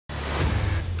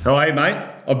Oh, hey, mate.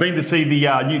 I've been to see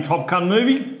the new Top Gun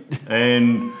movie,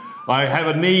 and I have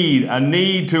a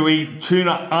need to eat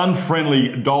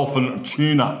tuna-unfriendly dolphin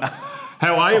tuna.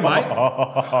 How are you, mate?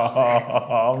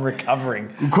 I'm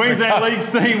recovering. Queensland League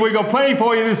Scene, we've got plenty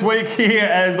for you this week here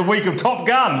as the week of Top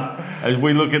Gun, as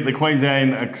we look at the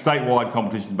Queensland statewide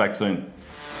competitions back soon.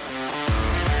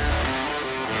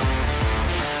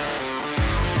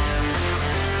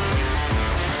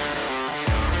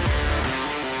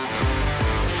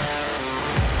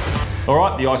 All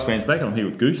right, the Iceman's back, and I'm here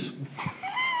with Goose.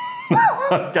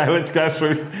 Okay, let's go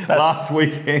through last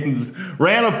weekend's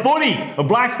round of footy, the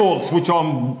Blackhawks, which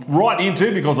I'm right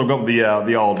into because I've got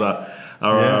the old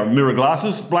mirror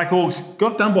glasses. Blackhawks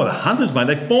got done by the Hunters, mate.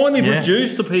 They finally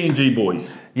reduced the PNG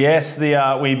boys. Yes,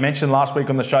 we mentioned last week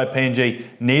on the show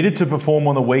PNG needed to perform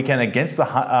on the weekend against the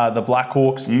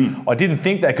Blackhawks. I didn't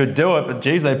think they could do it, but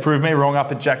geez, they proved me wrong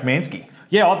up at Jack Manskey.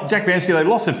 Yeah, Jack Manskey, they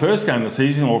lost their first game of the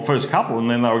season, or first couple, and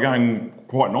then they were going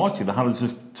quite nicely. The Hunters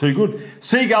just too good.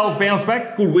 Seagulls bounced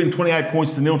back. Good win, 28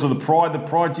 points to nil to the Pride. The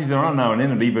Pride, geez, they're an unknown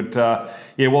entity, but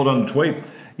well done to Tweed.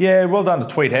 Yeah, well done to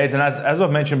Tweed Heads. And as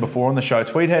I've mentioned before on the show,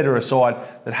 Tweed Head are a side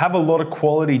that have a lot of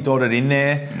quality dotted in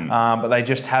there, but they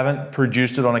just haven't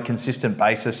produced it on a consistent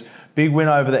basis. Big win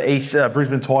over the East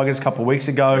Brisbane Tigers a couple of weeks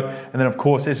ago. And then, of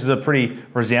course, this is a pretty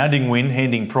resounding win,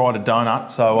 handing Pride a donut.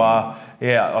 So,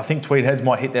 I think Tweed Heads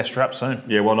might hit their strap soon.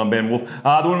 Yeah, well done, Ben Wolf.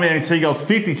 The Winnie Seagulls,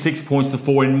 56 points to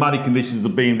 4 in muddy conditions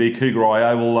of BMD Cougar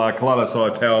Oval. Kalala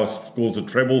Saitoa scores a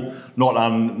treble. Not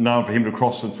unknown for him to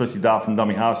cross, especially Dar from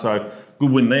dummy half. So,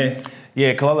 good win there.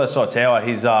 Yeah, Kalala Saitoa,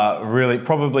 he's really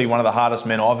probably one of the hardest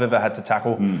men I've ever had to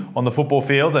tackle on the football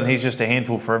field, and he's just a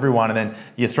handful for everyone. And then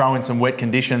you throw in some wet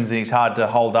conditions and he's hard to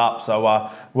hold up. So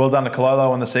well done to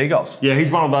Kalolo and the Seagulls. Yeah, he's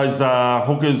one of those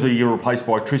hookers that you're replaced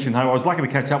by Tristan Hope. I was lucky to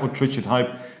catch up with Tristan Hope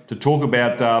to talk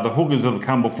about the hookers that have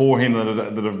come before him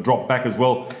that have dropped back as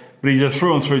well. But he's a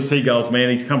through and through Seagulls man.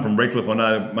 He's come from Redcliffe, I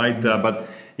know, mate, but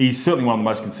he's certainly one of the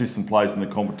most consistent players in the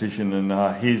competition,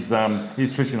 and here's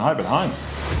Tristan Hope at home.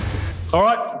 All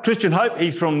right, Tristan Hope,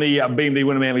 he's from the BMD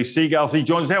Winnie Seagulls. He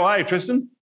joins us. How are you, Tristan?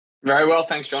 Very well,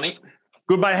 thanks, Johnny.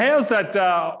 Good, mate. How's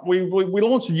that? We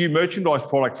launched a new merchandise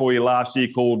product for you last year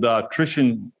called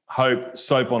Tristan Hope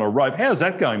Soap on a Rope. How's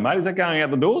that going, mate? Is that going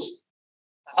out the doors?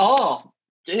 Oh,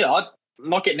 yeah, I'm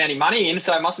not getting any money in,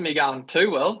 so it mustn't be going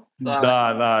too well. So.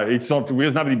 No, it's not,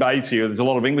 because nobody bathes here. There's a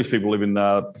lot of English people live in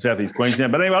southeast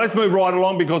Queensland. But anyway, let's move right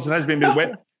along because it has been a bit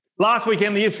wet. Last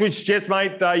weekend, the Ipswich Jets,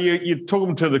 mate, you took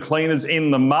them to the cleaners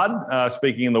in the mud,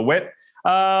 speaking in the wet.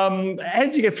 How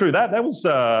did you get through that? That was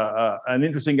an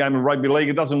interesting game of rugby league.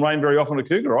 It doesn't rain very often at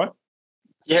Cougar, right?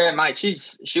 Yeah, mate,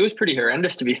 she was pretty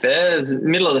horrendous, to be fair. It was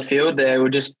middle of the field there. We're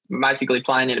just basically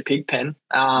playing in a pig pen.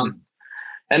 And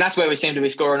that's where we seem to be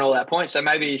scoring all our points. So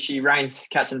maybe if she rains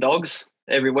cats and dogs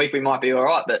every week, we might be all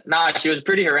right. But no, she was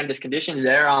pretty horrendous conditions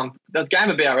there. There was a game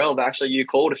of BRL that actually you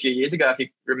called a few years ago, if you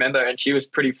remember, and she was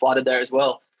pretty flooded there as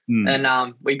well.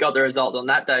 And we got the result on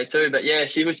that day too. But yeah,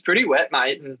 she was pretty wet,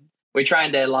 mate. And we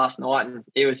trained there last night, and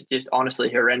it was just honestly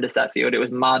horrendous, that field. It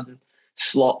was mud and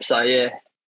slop. So yeah.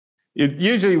 It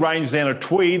usually rains down at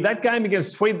Tweed. That game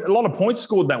against Tweed, a lot of points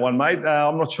scored in that one, mate.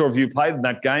 I'm not sure if you played in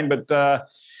that game, but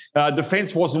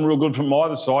defence wasn't real good from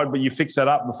either side, but you fixed that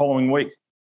up the following week.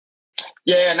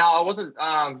 Yeah, no, I wasn't.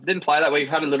 Didn't play that week.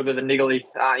 Had a little bit of a niggly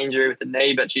injury with the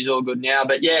knee, but she's all good now.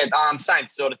 But yeah, same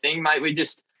sort of thing, mate. We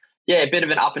just, a bit of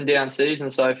an up and down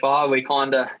season so far. We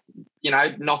kind of,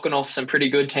 knocking off some pretty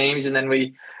good teams, and then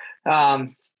we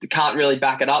can't really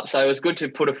back it up. So it was good to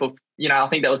put I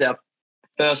think that was our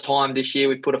first time this year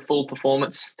we put a full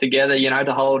performance together.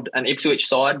 To hold an Ipswich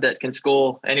side that can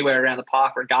score anywhere around the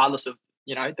park, regardless of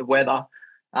the weather.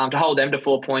 To hold them to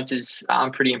 4 points is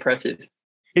pretty impressive.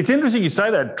 It's interesting you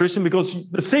say that, Tristan, because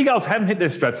the Seagulls haven't hit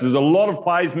their straps. There's a lot of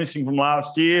players missing from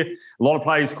last year. A lot of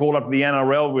players called up to the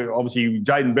NRL. Obviously,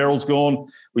 Jayden Beryl's gone.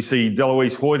 We see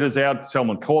Deloise Hoyter's out.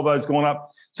 Selman Corbo's gone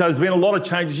up. So there's been a lot of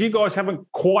changes. You guys haven't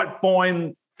quite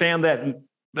found that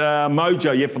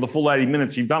mojo yet for the full 80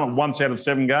 minutes. You've done it once out of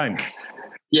 7 games.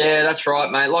 Yeah, that's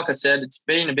right, mate. Like I said, it's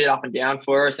been a bit up and down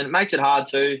for us, and it makes it hard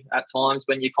too at times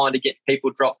when you kind of get people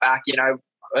drop back.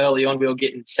 Early on we were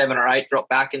getting 7 or 8 drop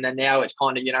back, and then now it's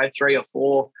kind of 3 or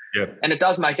 4. Yeah. And it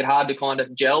does make it hard to kind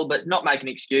of gel, but not making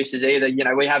excuses either.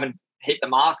 We haven't hit the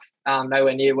mark,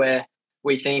 nowhere near where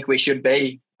we think we should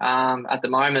be at the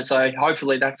moment. So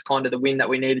hopefully that's kind of the win that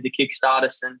we needed to kickstart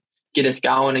us and get us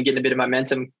going and get a bit of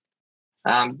momentum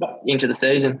into the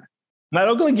season. Mate,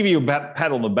 I'm going to give you a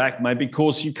pat on the back, mate,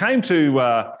 because you came to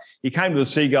the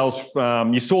Seagulls.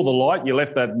 You saw the light. You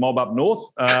left that mob up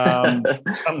north,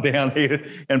 come down here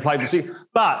and played the Seagulls.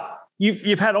 But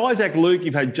you've had Isaac Luke,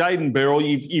 you've had Jayden Beryl,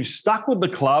 you've stuck with the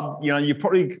club. You know, you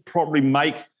probably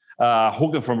make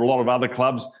hooker from a lot of other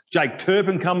clubs. Jake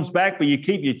Turpin comes back, but you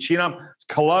keep your chin up.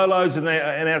 Kalolo's an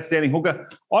outstanding hooker.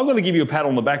 I've got to give you a pat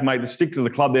on the back, mate, to stick to the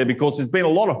club there, because there's been a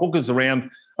lot of hookers around.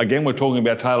 Again, we're talking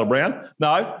about Taylor Brown.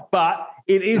 No, but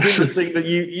it is interesting that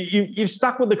you've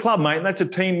stuck with the club, mate, and that's a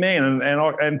team man,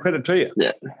 and credit to you.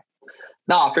 Yeah.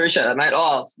 No, I appreciate that, mate.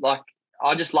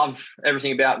 I just love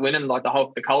everything about Wynnum, like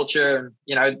the culture, and,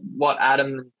 you know, what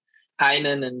Adam and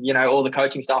Hayman and, you know, all the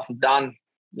coaching staff have done.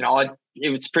 You know, it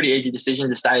was a pretty easy decision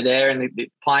to stay there, and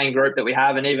the playing group that we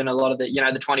have, and even a lot of the, you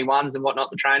know, the 21s and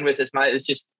whatnot to train with us, mate. It's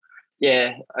just,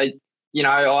 yeah, I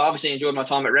obviously enjoyed my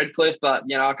time at Redcliffe, but,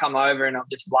 you know, I come over and I've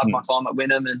just loved my time at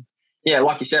Wynnum. And, yeah,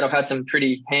 like you said, I've had some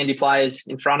pretty handy players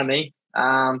in front of me.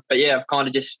 But, yeah, I've kind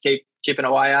of just keep chipping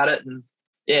away at it and,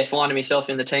 yeah, finding myself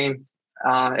in the team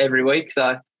every week.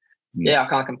 So, yeah, I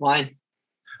can't complain.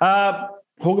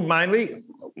 Hooker mainly,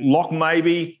 lock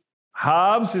maybe,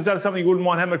 halves. Is that something you wouldn't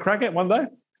mind having a crack at one day?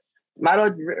 Mate, I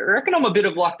reckon I'm a bit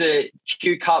of like the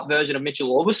Q Cup version of Mitchell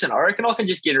Orbison. I reckon I can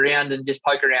just get around and just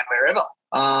poke around wherever.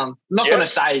 Not going to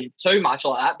say too much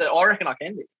like that, but I reckon I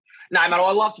can be. No, mate,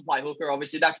 I love to play hooker.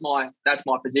 Obviously, that's my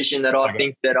position that I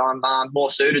think that I'm more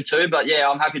suited to. But, yeah,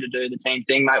 I'm happy to do the team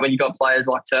thing, mate. When you've got players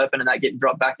like Turpin and that getting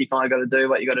dropped back, you kind of got to do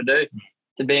what you got to do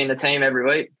to be in the team every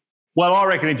week. Well, I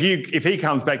reckon if he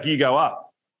comes back, you go up.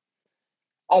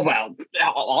 Oh, well,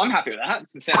 I'm happy with that.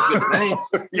 It sounds good to me.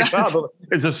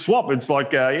 It's a swap. It's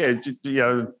like,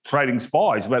 trading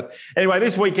spies. But anyway,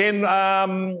 this weekend,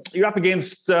 you're up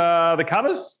against the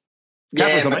Cutters?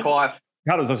 Mackay.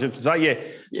 Cutters, I should say. Yeah,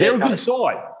 they're a good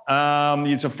side.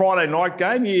 It's a Friday night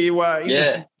game.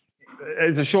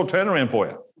 It's a short turnaround for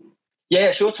you.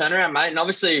 Yeah, short turnaround, mate. And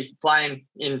obviously playing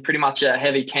in pretty much a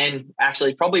heavy 10,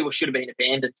 actually probably should have been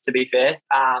abandoned, to be fair,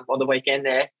 on the weekend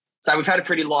there. So we've had a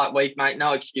pretty light week, mate.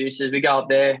 No excuses. We go up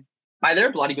there. Mate, they're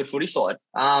a bloody good footy side.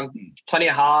 Plenty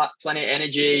of heart, plenty of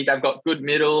energy. They've got good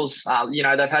middles.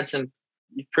 They've had some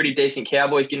pretty decent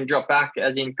Cowboys getting dropped back,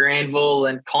 as in Granville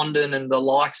and Condon and the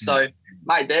likes. So,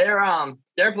 mate, they're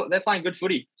playing good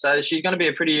footy. So she's going to be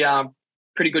a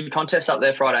pretty good contest up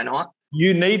there Friday night.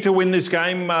 You need to win this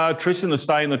game, Tristan, to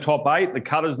stay in the top 8. The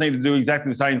Cutters need to do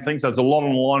exactly the same thing. So there's a lot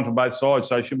on the line for both sides.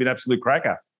 So it should be an absolute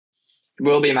cracker.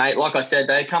 Will be, mate. Like I said,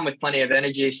 they come with plenty of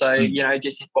energy. So, I didn't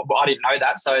know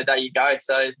that. So there you go.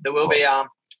 So there will be,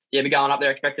 be going up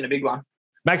there expecting a big one.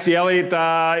 Maxie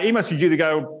Elliott, he must be due to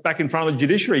go back in front of the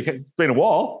judiciary. It's been a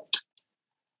while.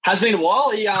 Has been a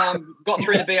while. He got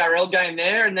through the BRL game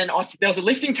there, and then there was a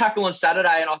lifting tackle on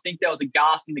Saturday, and I think there was a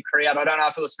gasp in the crowd. I don't know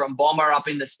if it was from Bomber up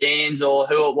in the stands or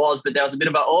who it was, but there was a bit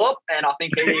of and I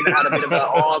think he even had a bit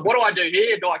of what do I do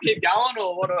here? Do I keep going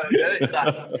or what do I do?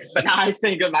 So, but no, it's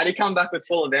been good, mate. He come back with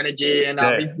full of energy, and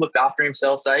he's looked after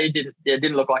himself, so he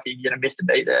didn't look like he missed a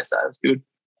beat there, so it was good.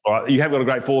 All right, you have got a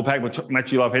great forward pack with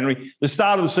Matthew Love Henry. The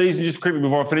start of the season, just quickly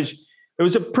before I finish, it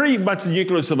was a pretty much the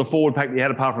nucleus of the forward pack that you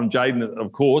had, apart from Jayden,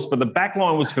 of course, but the back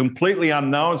line was completely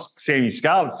unknown. Sammy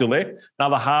Scarlett's still there.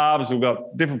 Another halves, we've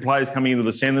got different players coming into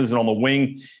the centres and on the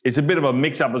wing. It's a bit of a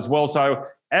mix-up as well. So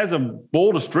as a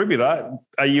ball distributor,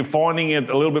 are you finding it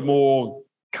a little bit more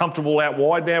comfortable out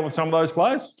wide now with some of those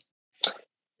players?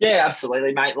 Yeah,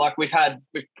 absolutely, mate. Like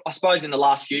I suppose in the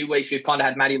last few weeks, we've kind of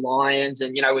had Matty Lyons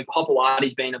and, with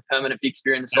Hopewadi's been a permanent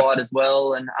fixture in the side as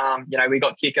well. And, we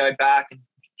got Kiko back and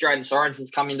Drayden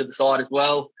Sorensen's come into the side as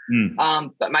well.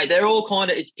 But, mate, they're all kind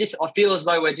of – it's just – I feel as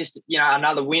though we're just,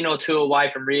 another win or two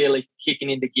away from really kicking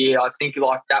into gear. I think,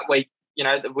 like, that week,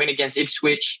 the win against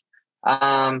Ipswich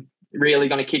really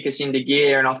going to kick us into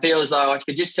gear. And I feel as though I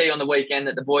could just see on the weekend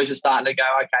that the boys were starting to go,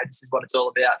 okay, this is what it's all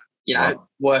about,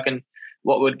 working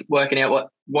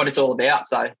out what it's all about.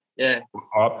 So, yeah.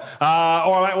 All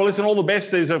right, well, listen, all the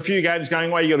best. There's a few games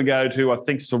going away. You got to go to, I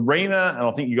think, Serena, and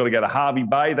I think you got to go to Harvey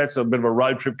Bay. That's a bit of a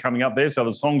road trip coming up there. So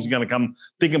the songs are going to come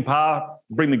thick and fast.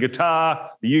 Bring the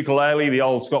guitar, the ukulele, the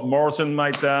old Scott Morrison,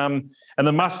 mate. And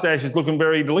the mustache is looking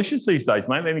very delicious these days,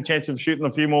 mate. Any chance of shooting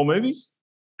a few more movies?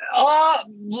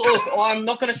 Look, I'm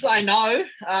not going to say no.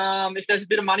 If there's a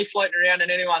bit of money floating around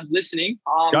and anyone's listening,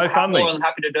 I'm more than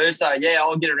happy to do so. Yeah,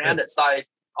 I'll get around it. So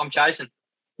I'm chasing.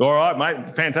 All right,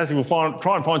 mate. Fantastic. We'll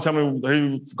try and find someone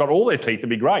who've got all their teeth. It'd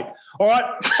be great. All right.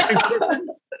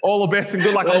 All the best and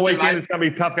good luck on the weekend. It's going to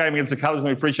be a tough game against the Cutters, and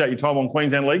we appreciate your time on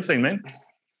Queensland League Scene, man.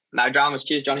 No dramas.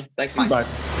 Cheers, Johnny. Thanks, mate. Bye.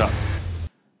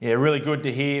 Yeah, really good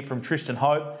to hear from Tristan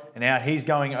Hope and how he's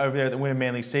going over there at the Wynnum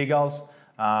Manly Seagulls.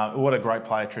 What a great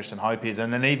player Tristan Hope is,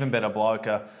 and an even better bloke.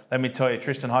 Let me tell you,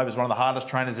 Tristan Hope is one of the hardest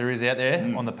trainers there is out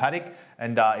there on the paddock,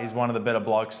 and he's one of the better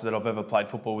blokes that I've ever played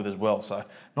football with as well. So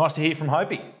nice to hear from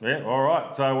Hopey. Yeah, all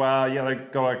right. So, they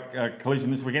got a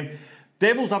collision this weekend.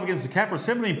 Devils up against the Capra,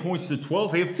 17 points to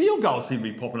 12 here. Field goals seem to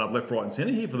be popping up left, right and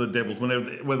centre here for the Devils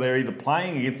when they're either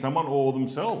playing against someone or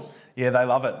themselves. Yeah, they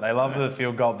love it. They love the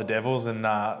field goal of the Devils, and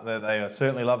they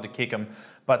certainly love to kick them.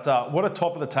 But what a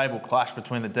top-of-the-table clash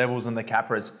between the Devils and the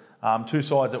Capras. Two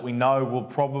sides that we know will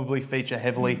probably feature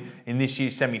heavily in this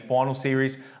year's semi-final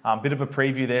series. Bit of a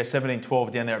preview there,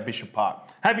 17-12 down there at Bishop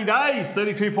Park. Happy days,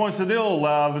 32 points to nil.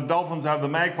 The Dolphins over the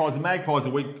Magpies. The Magpies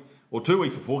a week or 2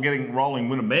 weeks before getting rolling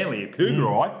win at Manly at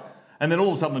Cougar. And then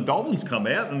all of a sudden the Dolphins come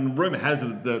out, and rumour has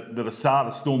it that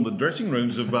Asada stormed the dressing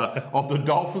rooms of the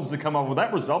Dolphins to come up with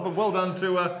that result. But well done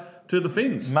to the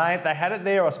Finns. Mate, they had it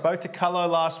there. I spoke to Cullo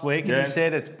last week, and he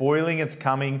said it's boiling, it's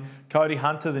coming. Cody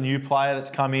Hunter, the new player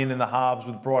that's come in the halves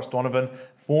with Bryce Donovan,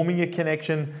 forming a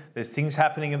connection. There's things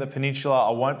happening in the Peninsula.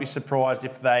 I won't be surprised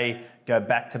if they go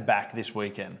back-to-back this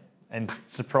weekend. And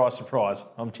surprise, surprise,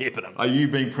 I'm tipping them. Are you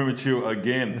being premature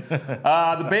again?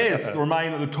 The Bears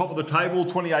remain at the top of the table,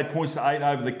 28 points to 8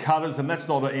 over the Cutters, and that's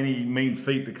not any mean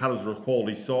feat. The Cutters are a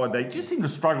quality side. They just seem to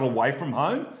struggle away from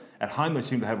home. At home, they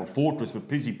seem to have a fortress, but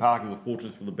Pizzey Park is a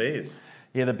fortress for the Bears.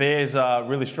 Yeah, the Bears are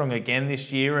really strong again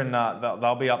this year, and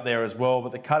they'll be up there as well.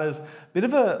 But the Cutters, a bit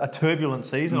of a turbulent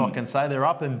season, I can say. They're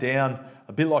up and down,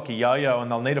 a bit like a yo-yo, and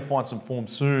they'll need to find some form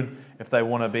soon if they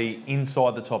want to be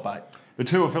inside the top 8. The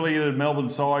two affiliated Melbourne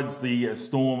sides, for the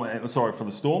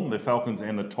Storm, the Falcons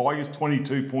and the Tigers,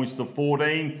 22 points to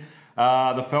 14.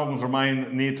 The Falcons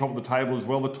remain near top of the table as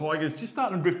well. The Tigers just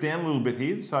starting to drift down a little bit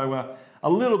here, so a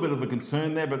little bit of a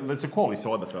concern there, but it's a quality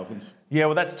side, the Falcons. Yeah,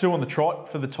 well, that's 2 on the trot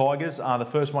for the Tigers. The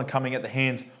first one coming at the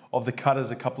hands of the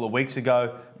Cutters a couple of weeks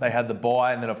ago. They had the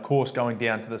bye, and then, of course, going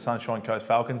down to the Sunshine Coast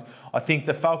Falcons. I think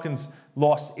the Falcons'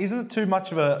 loss isn't too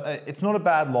much of it's not a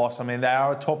bad loss. I mean, they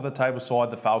are a top-of-the-table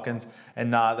side, the Falcons,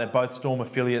 and they're both Storm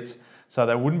affiliates, so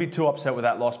they wouldn't be too upset with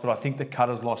that loss, but I think the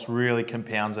Cutters' loss really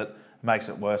compounds it, makes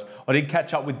it worse. I did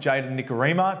catch up with Jayden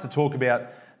Nikorima to talk about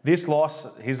this loss,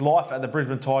 his life at the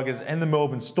Brisbane Tigers and the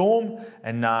Melbourne Storm,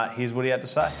 and here's what he had to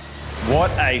say. What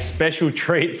a special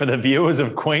treat for the viewers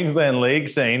of Queensland League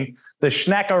Scene, the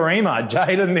Schnackarima,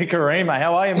 Jayden Nikorima.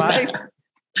 How are you, mate?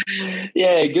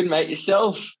 Yeah, good, mate.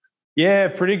 Yourself? Yeah,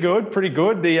 pretty good, pretty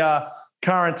good. The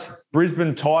current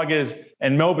Brisbane Tigers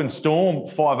and Melbourne Storm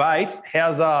 5-8.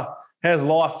 How's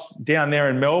life down there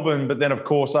in Melbourne, but then, of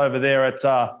course, over there at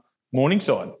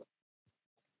Morningside?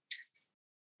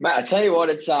 Mate, I tell you what,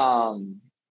 it's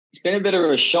been a bit of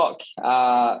a shock.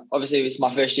 Obviously, it was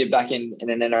my first year back in an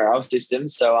NRL system,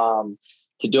 so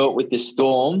to do it with the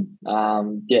Storm,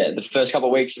 the first couple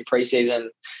of weeks in preseason,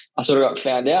 I sort of got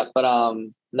found out. But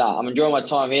I'm enjoying my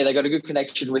time here. They got a good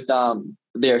connection with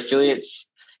their affiliates,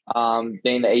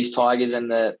 being the East Tigers and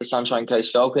the Sunshine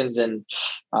Coast Falcons, and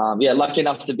lucky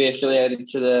enough to be affiliated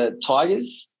to the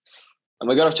Tigers. And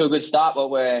we got off to a good start, but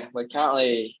we're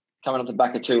currently coming off the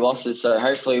back of 2 losses. So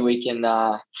hopefully we can,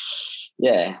 turn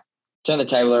the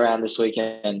table around this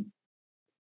weekend.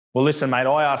 Well, listen, mate,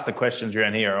 I asked the questions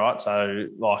around here, all right? So,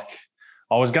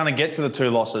 I was going to get to the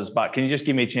 2 losses, but can you just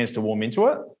give me a chance to warm into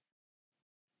it?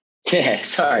 Yeah,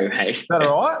 sorry, mate. Is that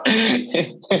all right?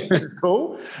 It's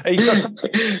cool.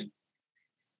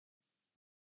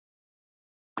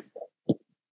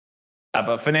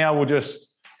 But for now,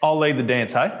 I'll lead the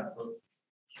dance, hey?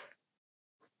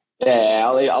 Yeah,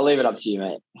 I'll leave it up to you,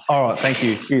 mate. All right, thank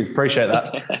you. Cheers, appreciate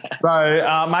that.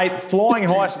 So, mate, flying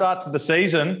high start to the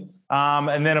season,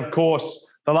 and then, of course,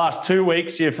 the last 2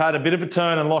 weeks you've had a bit of a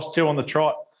turn and lost 2 on the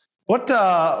trot.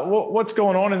 What's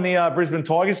going on in the Brisbane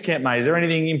Tigers camp, mate? Is there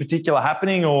anything in particular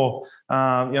happening, or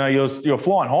you're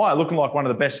flying high, looking like one of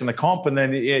the best in the comp, and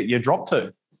then you drop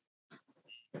 2?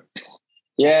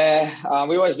 Yeah,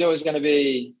 we always knew it was going to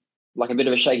be like a bit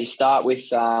of a shaky start with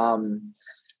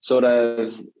sort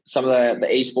of some of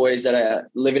the East boys that are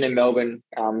living in Melbourne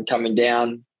coming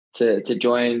down to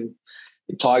join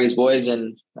the Tigers boys.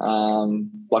 And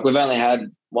we've only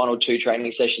had 1 or 2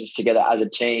 training sessions together as a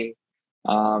team,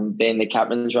 being the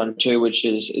captain's run too, which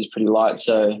is pretty light.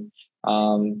 So,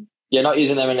 not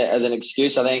using them as an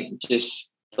excuse. I think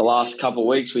just the last couple of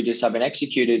weeks we just haven't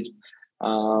executed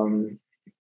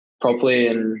properly.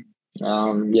 And,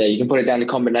 you can put it down to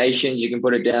combinations. You can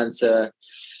put it down to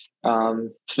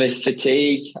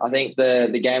fatigue. I think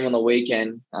the game on the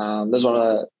weekend, was one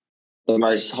of the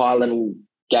most high-level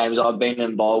games I've been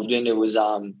involved in. It was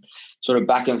sort of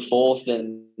back and forth,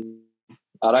 and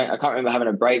I can't remember having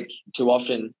a break too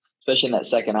often, especially in that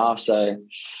second half. So,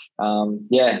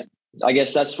 I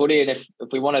guess that's footy. And if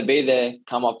we want to be there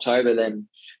come October, then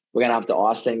we're going to have to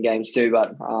ice them games too.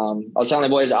 But I was telling the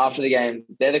boys after the game,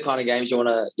 they're the kind of games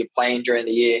you're playing during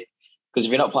the year. Because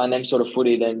if you're not playing them sort of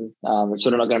footy, then it's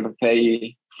sort of not going to prepare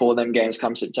you for them games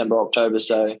come September, October.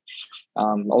 So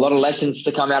a lot of lessons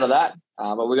to come out of that.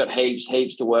 But we've got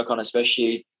heaps to work on,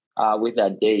 especially with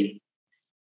that D.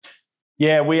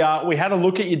 Yeah, we had a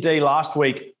look at your D last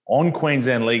week on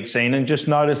Queensland League Scene and just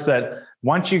noticed that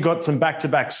once you got some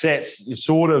back-to-back sets, you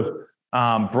sort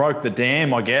of broke the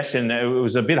dam, I guess, and it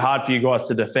was a bit hard for you guys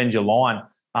to defend your line.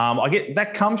 I get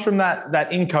that comes from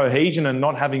that incohesion and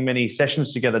not having many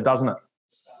sessions together, doesn't it?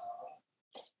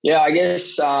 Yeah, I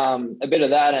guess a bit of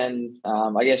that, and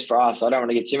I guess for us, I don't want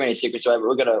to give too many secrets away, but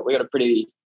we got a pretty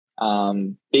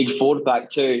big forward pack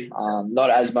too, not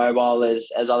as mobile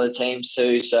as other teams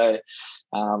too. So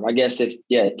I guess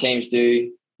if teams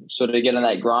do sort of get in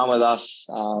that grind with us,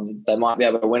 they might be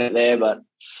able to win it there. But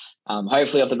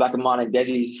hopefully, off the back of mine and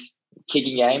Desi's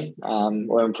kicking game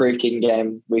or improved kicking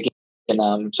game, we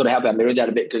can sort of help our middles out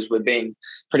a bit because we've been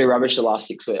pretty rubbish the last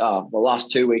 6 weeks. Last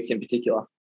 2 weeks in particular.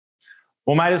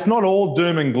 Well, mate, it's not all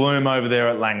doom and gloom over there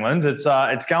at Langlands.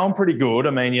 It's going pretty good. I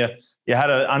mean, you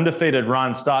had an undefeated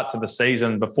run start to the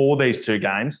season before these 2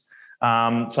 games.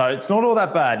 So it's not all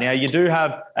that bad. Now, you do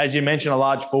have, as you mentioned, a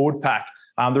large forward pack.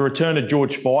 The return of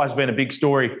George Fye has been a big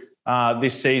story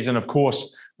this season, of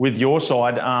course, with your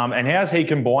side. And how's he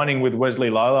combining with Wesley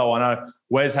Lolo? I know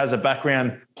Wes has a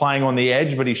background playing on the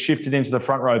edge, but he's shifted into the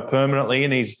front row permanently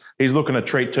and he's looking to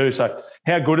treat too. So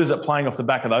how good is it playing off the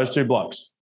back of those 2 blokes?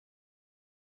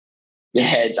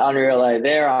 Yeah, it's unreal.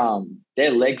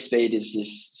 Their leg speed is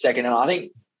just second. And I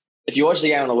think if you watch the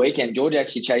game on the weekend, George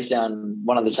actually chased down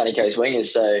one of the Sunny Coast wingers.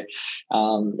 So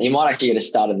he might actually get a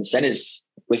start in the centres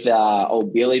with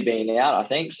old Billy being out, I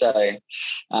think. So,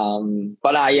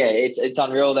 it's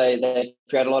unreal. They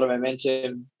create a lot of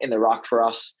momentum in the ruck for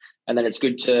us. And then it's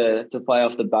good to play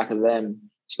off the back of them,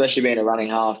 especially being a running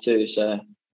half too. So,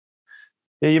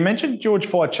 yeah, you mentioned George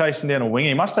Fye chasing down a winger.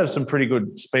 He must have some pretty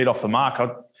good speed off the mark.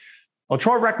 I'll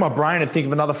try to rack my brain and think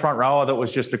of another front rower that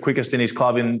was just the quickest in his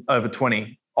club in over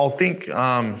 20. I'll think,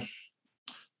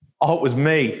 it was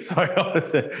me. Sorry.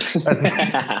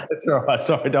 That's all right.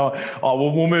 Sorry, don't.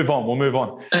 We'll move on. We'll move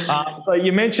on. So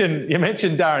you mentioned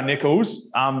Darren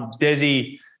Nichols.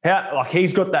 Desi,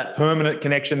 he's got that permanent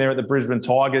connection there at the Brisbane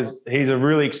Tigers. He's a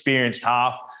really experienced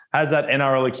half, has that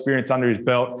NRL experience under his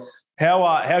belt.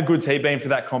 How good's he been for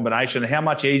that combination? How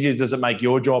much easier does it make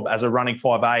your job as a running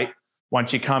 5'8"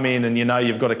 once you come in and you know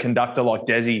you've got a conductor like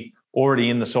Desi already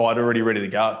in the side, already ready to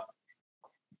go?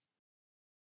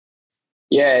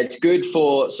 Yeah, it's good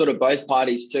for sort of both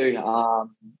parties too.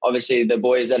 Obviously, the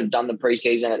boys that have done the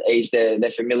preseason at East,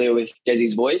 they're familiar with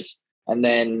Desi's voice. And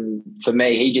then for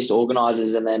me, he just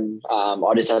organises and then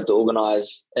I just have to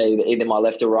organise either my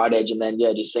left or right edge and then,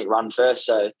 just think run first.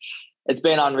 So it's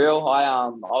been unreal. I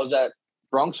was at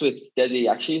Bronx with Desi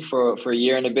actually for a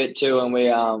year and a bit too, and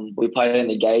we played in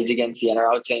the Gauge against the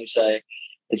NRL team. So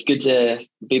it's good to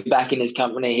be back in his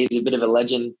company. He's a bit of a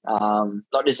legend,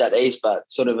 not just at East, but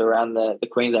sort of around the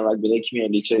Queensland Rugby League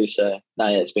community too. So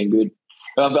it's been good.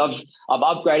 But I've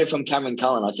upgraded from Cameron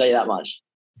Cullen, I'll tell you that much.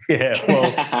 Yeah,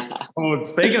 well,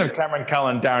 speaking of Cameron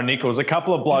Cullen, Darren Nichols, a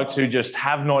couple of blokes who just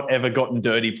have not ever gotten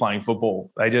dirty playing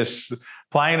football. They just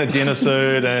play in a dinner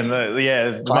suit and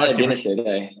play in a dinner suit.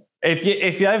 Eh?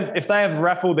 If they have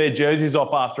raffled their jerseys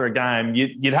off after a game,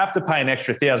 you'd have to pay an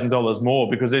extra $1,000 more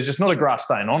because there's just not a grass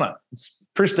stain on it. It's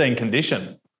pristine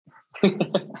condition.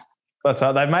 But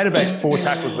they've made about 4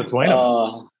 tackles between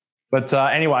them. But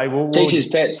anyway, we'll teach his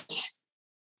pets.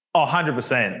 Oh,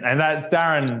 100%. And that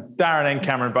Darren and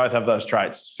Cameron both have those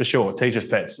traits for sure. Teachers'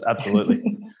 pets, absolutely.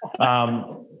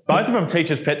 Both of them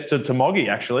teachers' pets to Moggy,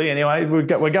 actually. Anyway, we're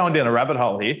going down a rabbit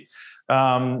hole here.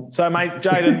 So, mate,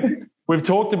 Jayden, we've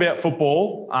talked about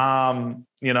football.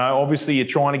 Obviously you're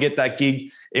trying to get that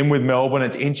gig in with Melbourne.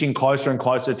 It's inching closer and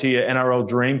closer to your NRL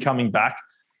dream coming back.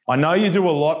 I know you do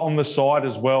a lot on the side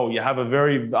as well. You have a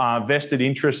very vested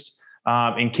interest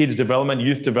in kids' development,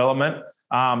 youth development.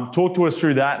 Talk to us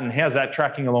through that and how's that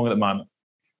tracking along at the moment?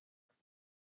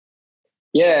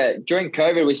 Yeah, during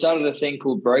COVID, we started a thing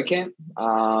called Bro Camp,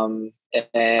 and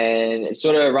it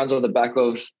sort of runs on the back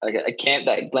of a camp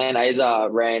that Glenn Azar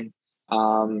ran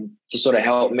to sort of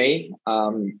help me,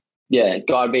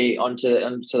 guide me onto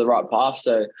the right path.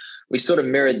 So we sort of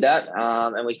mirrored that,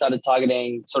 and we started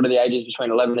targeting sort of the ages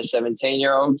between 11 to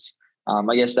 17-year-olds.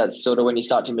 I guess that's sort of when you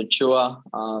start to mature.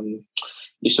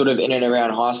 You're sort of in and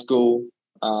around high school,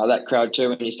 that crowd too,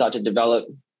 when you start to develop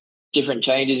different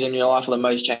changes in your life, or the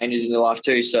most changes in your life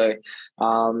too. So,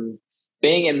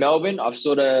 being in Melbourne, I've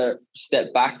sort of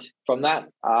stepped back from that.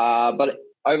 But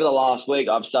over the last week,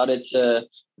 I've started to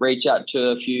reach out to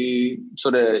a few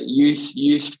sort of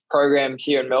youth programs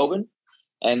here in Melbourne.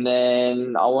 And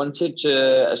then I wanted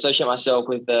to associate myself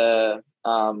with the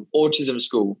autism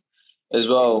school as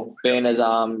well, being as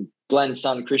Glenn's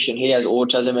son, Christian, he has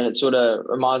autism, and it sort of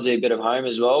reminds me a bit of home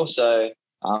as well. So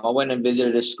I went and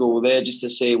visited a school there just to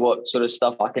see what sort of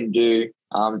stuff I can do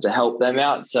to help them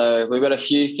out. So we've got a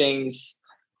few things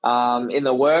in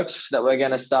the works that we're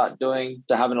going to start doing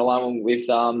to have an alignment with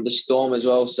the Storm as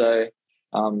well. So,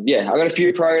 I've got a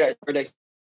few projects.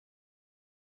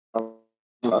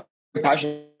 I'm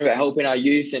passionate about helping our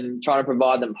youth and trying to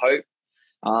provide them hope,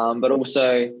 but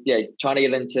also, trying to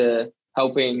get into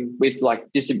helping with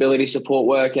like disability support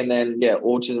work, and then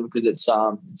autism, because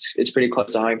it's pretty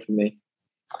close to home for me.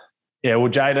 Yeah,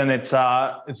 well, Jayden,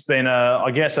 it's been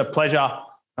a pleasure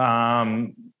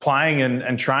playing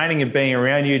and training and being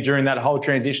around you during that whole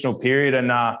transitional period, and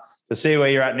to see where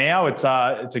you're at now, it's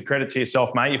a credit to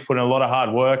yourself, mate. You've put in a lot of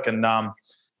hard work, and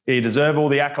you deserve all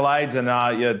the accolades, and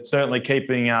you're certainly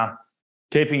keeping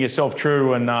yourself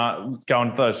true and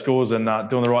going to those schools and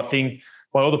doing the right thing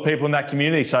by all the people in that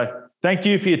community. So thank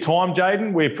you for your time,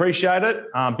 Jayden. We appreciate it.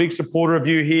 Big supporter of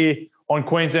you here on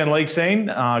Queensland League Scene.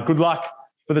 Good luck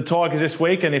for the Tigers this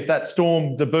week, and if that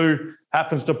Storm debut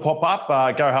happens to pop up,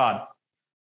 go hard.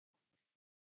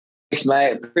 Thanks,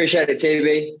 mate. Appreciate it,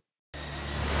 TB.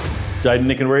 Jayden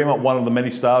Nikorima, one of the many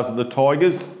stars of the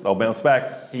Tigers. They'll bounce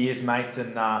back. He is, mate,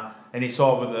 and he's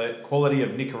side with the quality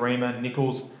of Nikorima,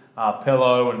 Nichols,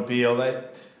 Pello and Beale.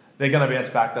 They're going to bounce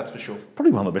back, that's for sure.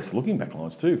 Probably one of the best looking back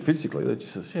lines too. Physically, they're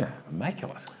just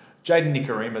immaculate. Jayden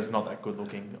Nikorima's not that good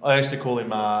looking. I used to call him,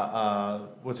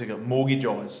 what's he got, mortgage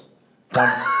eyes.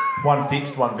 One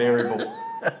fixed, one variable.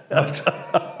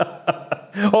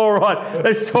 All right,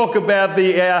 let's talk about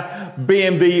the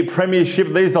BMD Premiership.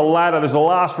 There's the ladder. There's the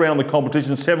last round of the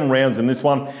competition, 7 rounds in this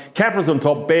one. Capras on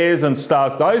top, Bears and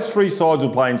Stars. Those 3 sides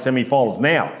will play in semi-finals.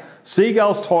 Now,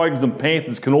 Seagulls, Tigers and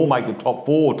Panthers can all make the top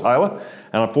 4, Taylor.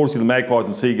 And unfortunately, the Magpies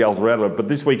and Seagulls are out of it. But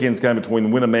this weekend's game between the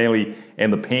winner, Manly,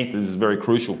 and the Panthers is very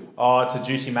crucial. Oh, it's a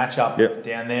juicy matchup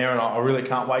down there, and I really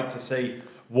can't wait to see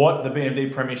what the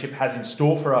BMD Premiership has in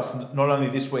store for us, not only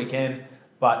this weekend,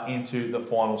 but into the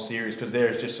final series, because there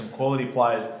is just some quality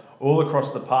players all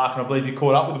across the park. And I believe you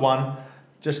caught up with one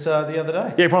just the other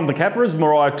day. Yeah, from the Capras,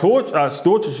 Mariah Storch,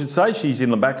 I should say. She's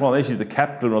in the back line there. She's the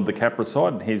captain of the Capra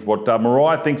side. And here's what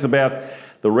Mariah thinks about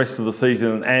the rest of the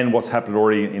season and what's happened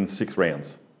already in 6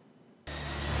 rounds.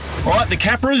 All right, the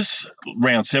Capras,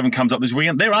 round 7 comes up this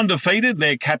weekend. They're undefeated.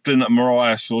 Their captain,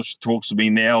 Mariah Storch, talks to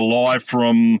me now live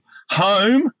from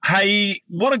home. Hey,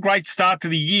 what a great start to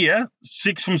the year,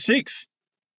 6 from 6.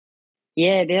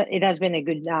 Yeah, it has been a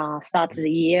good start to the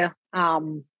year. Our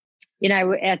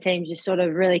team's just sort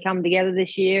of really come together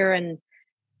this year, and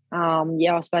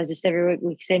I suppose just every week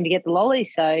we seem to get the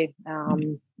lollies. So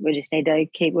we just need to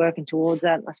keep working towards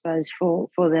that, I suppose, for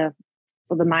the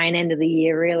main end of the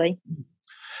year, really.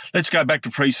 Let's go back to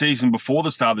pre-season before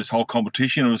the start of this whole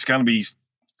competition. It was going to be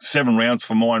 7 rounds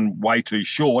for mine, way too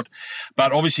short.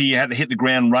 But obviously you had to hit the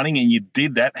ground running, and you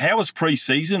did that. How was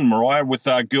pre-season, Mariah, with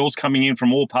girls coming in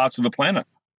from all parts of the planet?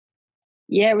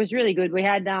 Yeah, it was really good. We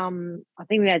had, I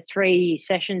think we had 3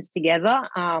 sessions together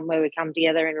where we come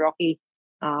together in Rocky,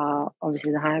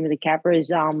 obviously the home of the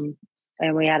Capras,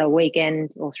 and we had a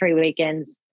weekend or 3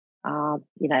 weekends,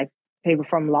 people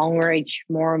from Longreach,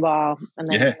 Moranbah, and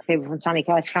then people from Sunny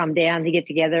Coast come down to get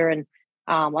together. And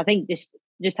I think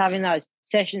just having those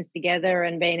sessions together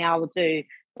and being able to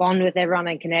bond with everyone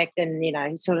and connect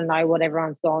and, sort of know what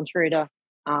everyone's gone through to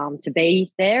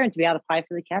be there and to be able to play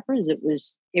for the Capras, it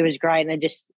was great. And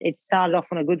it started off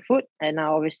on a good foot, and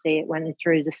obviously it went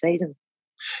through the season.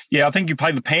 Yeah, I think you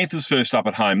played the Panthers first up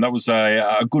at home. That was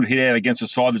a good hit out against a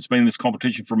side that's been in this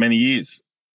competition for many years.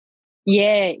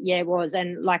 Yeah, it was.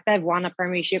 And they've won a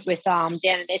premiership with down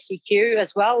in SEQ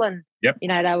as well. And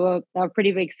they were a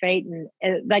pretty big feat, and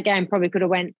that game probably could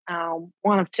have went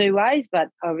one of 2 ways, but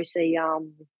obviously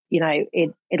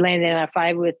it landed in our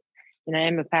favour with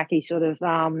Emma Packey sort of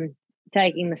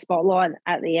taking the spotlight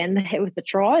at the end there with the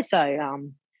try.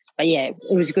 So it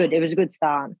was good. It was a good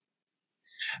start.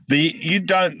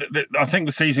 I think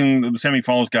the season, the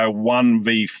semi-finals go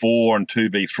 1v4 and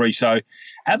 2v3. So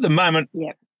at the moment,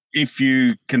 if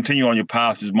you continue on your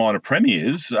path as minor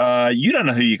premiers, you don't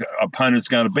know who your opponent's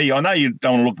going to be. I know you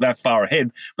don't want to look that far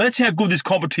ahead, but that's how good this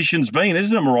competition's been,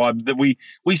 isn't it, Mariah? That we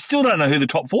still don't know who the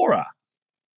top 4 are.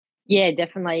 Yeah,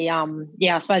 definitely.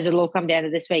 I suppose it'll all come down to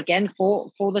this weekend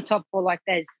for the top 4.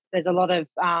 There's a lot of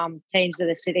teams that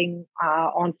are sitting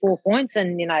on 4 points,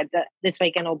 and this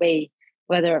weekend will be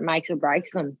whether it makes or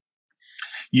breaks them.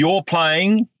 You're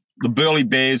playing the Burleigh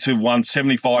Bears, who've won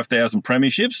 75,000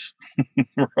 premierships,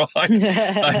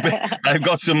 right? They've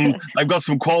got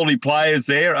some quality players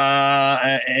there.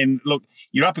 And look,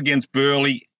 you're up against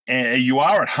Burleigh. You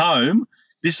are at home.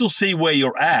 This will see where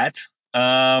you're at,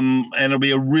 and it'll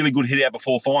be a really good hit out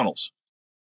before finals.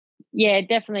 Yeah, it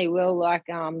definitely will. Like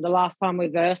the last time we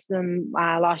versed them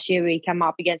last year, we come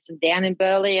up against them down in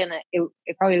Burleigh, and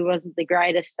it probably wasn't the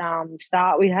greatest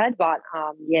start we had. But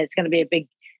yeah, it's going to be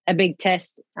a big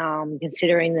test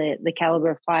considering the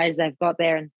caliber of players they've got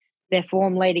there, and their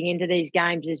form leading into these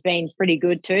games has been pretty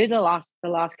good too. The last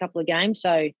couple of games,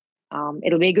 so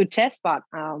it'll be a good test. But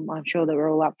I'm sure that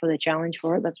we're all up for the challenge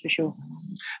for it. That's for sure.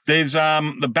 There's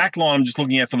the back line I'm just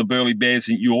looking at for the Burleigh Bears,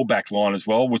 and your back line as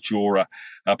well, which you're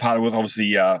a part of with. Obviously,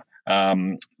 you're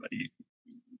on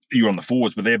the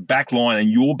forwards, but their back line and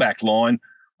your back line,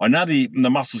 I know the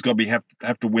muscles got to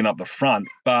have to win up the front,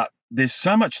 but there's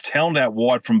so much talent out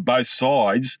wide from both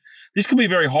sides. This could be a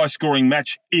very high-scoring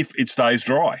match if it stays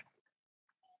dry.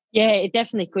 Yeah, it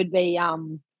definitely could be.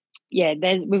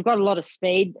 We've got a lot of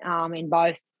speed in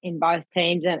both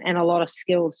teams and a lot of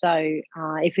skill. So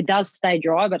if it does stay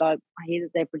dry, but I hear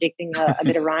that they're predicting a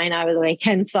bit of rain over the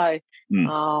weekend. So,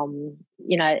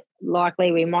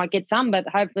 likely we might get some, but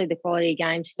hopefully the quality of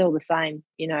game's still the same,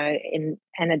 and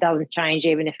it doesn't change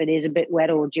even if it is a bit wet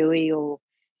or dewy, or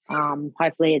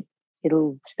hopefully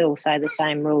it'll still say the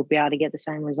same. We'll be able to get the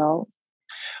same result.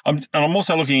 I'm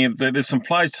also looking at there's some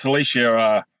players,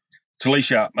 Talisha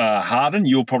Harden.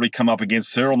 You'll probably come up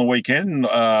against her on the weekend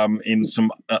in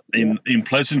some in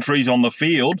pleasantries on the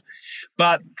field,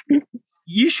 but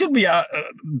you should be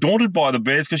daunted by the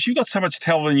Bears because you've got so much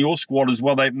talent in your squad as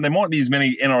well. There might be as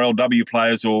many NRLW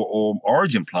players or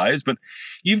Origin players, but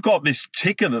you've got this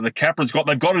ticker that the Capra's got.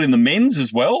 They've got it in the men's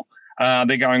as well.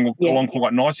 They're going along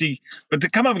quite nicely. But to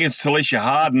come up against Talisha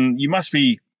Harden, you must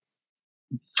be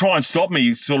try and stop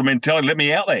me sort of mentality. Let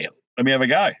me out there. Let me have a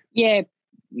go.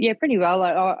 Yeah, pretty well.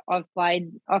 I've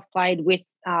played with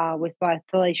both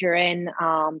Talisha and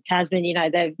Tasman.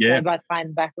 They both play in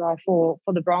the back row for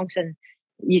the Bronx, and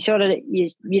you sort of you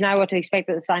know what to expect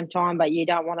at the same time, but you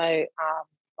don't want to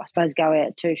I suppose go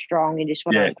out too strong. You just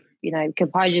want to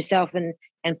compose yourself and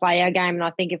play our game. And I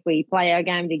think if we play our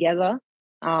game together,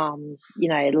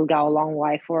 it'll go a long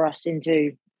way for us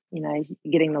into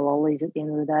getting the lollies at the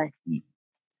end of the day.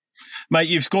 Mate,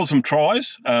 you've scored some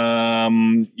tries.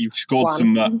 You've scored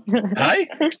some. Hey,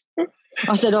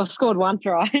 I said I've scored one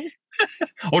try.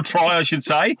 Or try, I should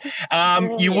say.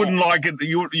 You wouldn't like it.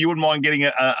 You wouldn't mind getting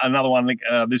another one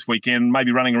this weekend.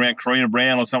 Maybe running around Karina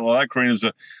Brown or something like that. Karina's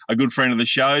a good friend of the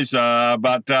show's,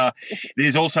 but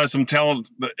there's also some talent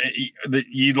that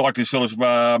you'd like to sort of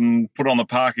put on the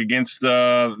park against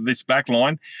this back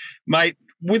line, mate.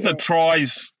 With the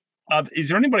tries, is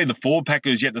there anybody in the forward pack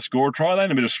who's yet to score a try? They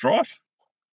in a bit of strife.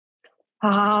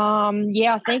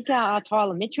 I think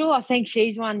Tyler Mitchell. I think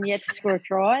she's one yet to score a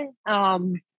try.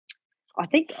 I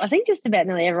think just about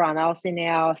nearly everyone else in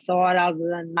our side, other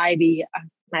than maybe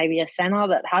a centre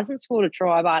that hasn't scored a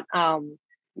try. But I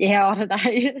don't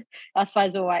know. I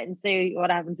suppose we'll wait and see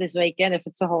what happens this weekend if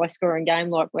it's a high scoring game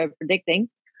like we're predicting.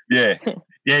 Yeah.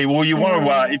 Well, you want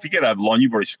to if you get over the line,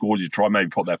 you've already scored your try. Maybe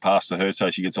put that pass to her so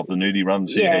she gets off the nudie run and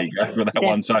see how you go with that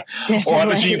one. So, all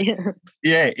right,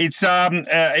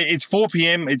 it's 4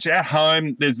 p.m. It's at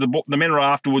home. There's the men are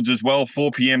afterwards as well.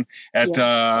 4 p.m. at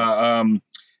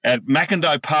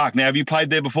Mackendale Park. Now, have you played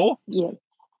there before?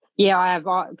 Yeah, I have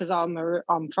because I'm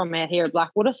from out here at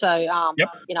Blackwater. So I'm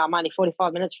only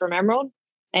 45 minutes from Emerald,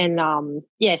 and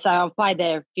so I've played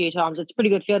there a few times. It's a pretty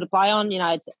good field to play on.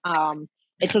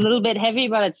 It's a little bit heavy,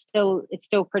 but it's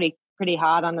still pretty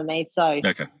hard underneath. So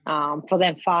for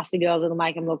them faster girls, it'll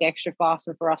make them look extra fast,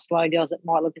 and for us slow girls, it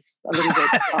might look a little bit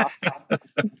fast.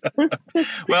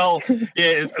 Well,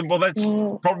 that's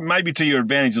probably maybe to your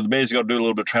advantage. The Bears have got to do a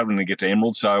little bit of travelling to get to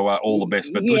Emerald, so all the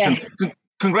best. But listen,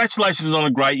 congratulations on a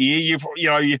great year.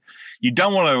 You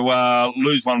don't want to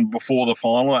lose one before the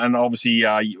final, and obviously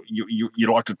you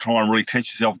like to try and really test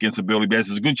yourself against the Burleigh Bears.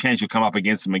 There's a good chance you'll come up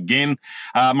against them again.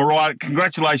 Mariah,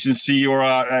 congratulations to you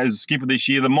as skipper this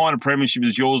year. The minor premiership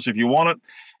is yours if you want it,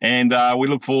 and we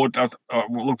look forward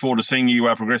to seeing you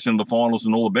progress into the finals.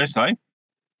 And all the best, hey?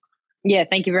 Yeah,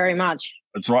 thank you very much.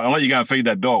 That's right. I'll let you go and feed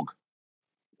that dog.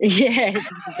 Yeah,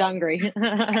 he's hungry.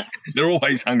 They're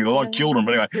always hungry. They're like children.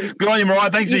 But anyway, good on you,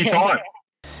 Mariah. Thanks for your time.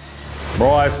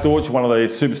 Mariah Storch, one of the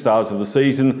superstars of the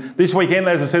season. This weekend,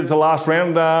 as I said, it's the last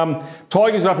round.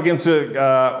 Tigers are up against the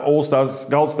All-Stars,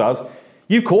 Gold Stars.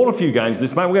 You've called a few games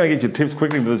this, mate. We're going to get your tips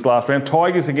quickly for this last round.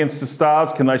 Tigers against the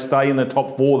Stars. Can they stay in the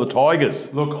top 4 of the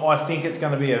Tigers? Look, I think it's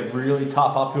going to be a really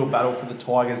tough uphill battle for the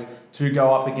Tigers to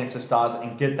go up against the Stars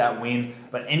and get that win.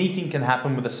 But anything can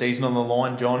happen with the season on the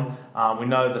line, John. We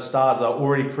know the Stars are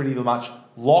already pretty much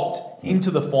locked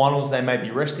into the finals. They may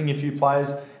be resting a few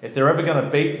players. If they're ever going to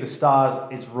beat the Stars,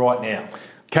 it's right now.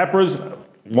 Capras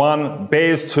 1,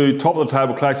 Bears 2, top of the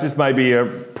table clash. This may be a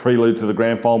prelude to the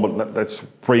grand final, but that's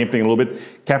preempting a little bit.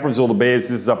 Capras or the Bears,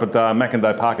 this is up at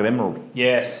Mackinday Park at Emerald.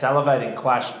 Yeah, salivating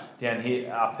clash down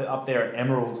here, up there at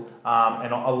Emerald.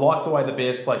 And I like the way the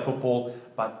Bears play football,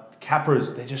 but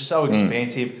Capras, they're just so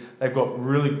expansive. They've got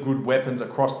really good weapons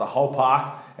across the whole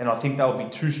park, and I think they'll be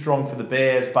too strong for the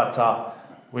Bears, but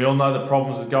we all know the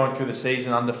problems with going through the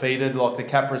season undefeated like the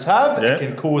Capras have. It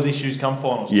can cause issues come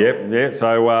finals. Yep.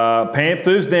 So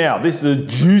Panthers now. This is a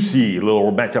juicy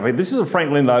little matchup here. This is a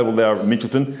Franklin Oval there at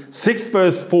Mitchelton. 6th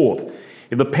versus 4th.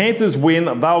 If the Panthers win,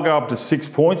 they'll go up to 6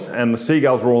 points, and the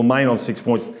Seagulls will remain on 6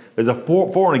 points. There's a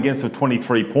for and against of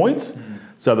 23 points.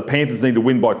 So the Panthers need to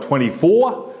win by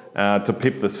 24 to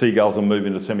pip the Seagulls and move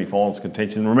into semi-finals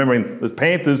contention. Remembering the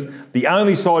Panthers, the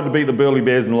only side to beat the Burleigh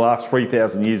Bears in the last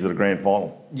 3,000 years at a grand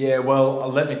final. Yeah, well,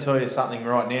 let me tell you something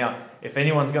right now. If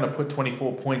anyone's going to put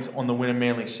 24 points on the Winner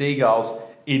Manly Seagulls,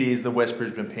 it is the West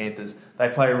Brisbane Panthers. They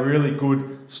play a really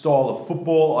good style of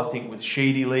football, I think, with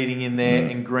Sheedy leading in there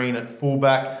and Green at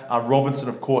fullback. Robinson,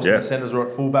 of course, and the centres are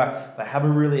at fullback. They have a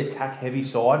really attack-heavy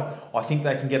side. I think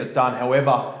they can get it done.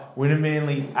 However, Winner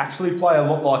Manly actually play a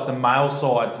lot like the male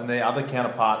sides and their other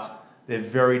counterparts. They're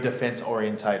very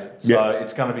defence-orientated. So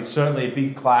it's going to be certainly a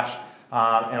big clash,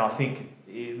 and I think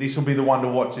this will be the one to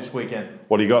watch this weekend.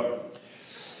 What do you got?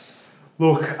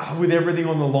 Look, with everything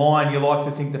on the line, you like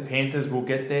to think the Panthers will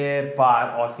get there, but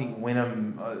I think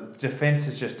Wynnum, defence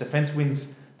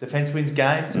wins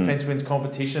games, defence wins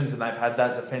competitions, and they've had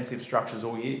that defensive structures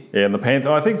all year. Yeah, and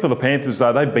I think for the Panthers,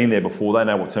 though, they've been there before. They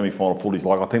know what semi-final footy's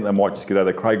like. I think they might just get out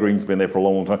there. Craig Green's been there for a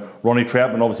long time. Ronnie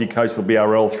Troutman obviously coached the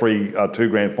BRL 2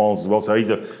 grand finals as well, so he's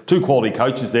 2 quality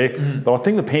coaches there. But I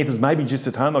think the Panthers maybe just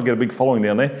at home, they'll get a big following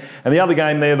down there. And the other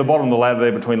game there, the bottom of the ladder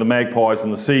there between the Magpies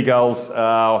and the Seagulls,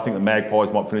 I think the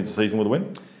Magpies might finish the season with a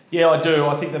win. Yeah, I do.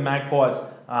 I think the Magpies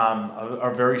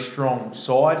are a very strong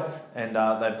side, and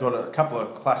they've got a couple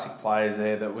of classic players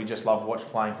there that we just love to watch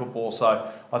playing football.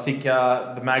 So I think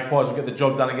the Magpies will get the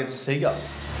job done against the Seagulls.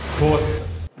 Of course,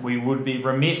 we would be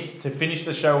remiss to finish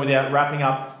the show without wrapping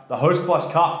up the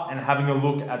Hostplus Cup and having a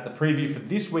look at the preview for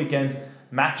this weekend's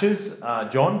matches.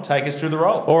 John, take us through the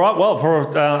roll. All right, well,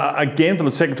 again, for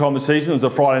the second time this season, it's a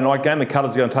Friday night game. The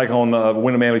Cutters are going to take on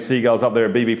Winner Manly Seagulls up there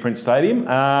at BB Prince Stadium.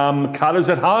 Cutters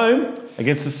at home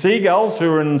against the Seagulls,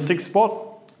 who are in 6th spot.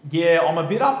 Yeah, I'm a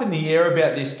bit up in the air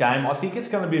about this game. I think it's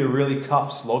going to be a really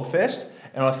tough slogfest,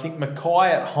 and I think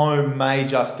Mackay at home may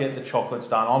just get the chocolates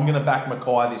done. I'm going to back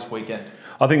Mackay this weekend.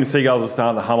 I think the Seagulls are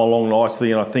starting to hum along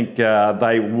nicely, and I think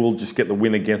they will just get the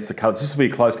win against the Cutters. This will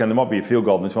be a close game. There might be a field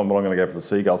goal in this one, but I'm going to go for the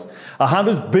Seagulls.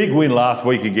 Hunters' big win last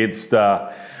week against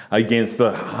the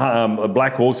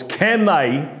Blackhawks. Can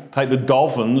they take the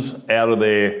Dolphins out of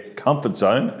their comfort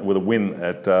zone with a win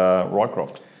at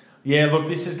Rycroft? Yeah, look,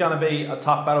 this is going to be a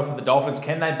tough battle for the Dolphins.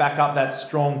 Can they back up that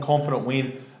strong, confident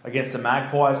win against the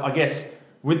Magpies? I guess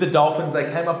with the Dolphins, they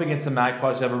came up against the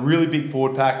Magpies who have a really big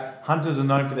forward pack. Hunters are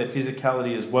known for their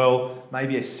physicality as well.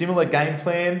 Maybe a similar game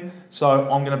plan. So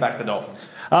I'm going to back the Dolphins.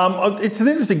 It's an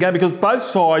interesting game because both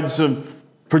sides are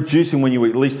producing when you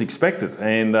at least expect it.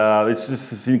 And it's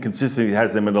just this inconsistency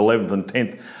has them at 11th and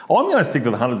 10th. I'm going to stick to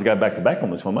the Hunters to go back-to-back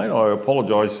on this one, mate. I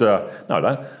apologise. No, I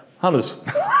don't. Hunters.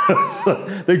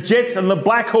 The Jets and the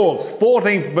Blackhawks,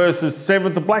 14th versus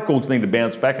 7th. The Blackhawks need to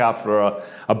bounce back after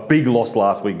a big loss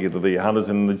last week to the Hunters.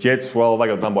 And the Jets, well, they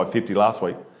got done by 50 last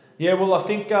week. Yeah, well, I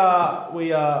think we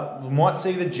might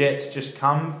see the Jets just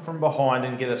come from behind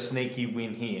and get a sneaky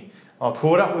win here. I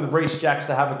caught up with Rhys Jacks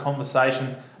to have a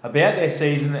conversation about their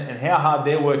season and how hard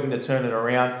they're working to turn it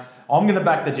around. I'm going to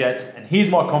back the Jets, and here's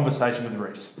my conversation with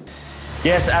Rhys.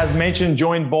 Yes, as mentioned,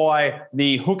 joined by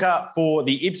the hooker for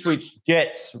the Ipswich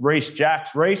Jets, Rhys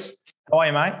Jacks. Rhys, how are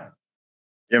you, mate?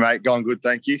 Yeah, mate, going good,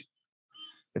 thank you.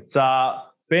 It's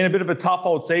been a bit of a tough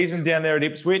old season down there at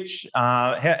Ipswich.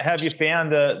 How have you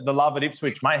found the love at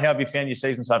Ipswich, mate? How have you found your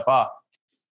season so far?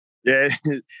 Yeah,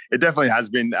 it definitely has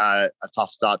been a tough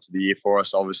start to the year for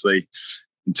us, obviously,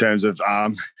 in terms of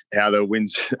how the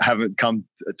wins haven't come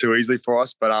too easily for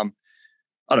us. But I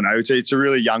don't know, it's a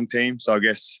really young team, so I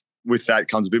guess with that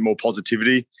comes a bit more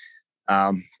positivity.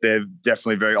 They're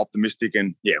definitely very optimistic,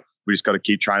 and yeah, we just got to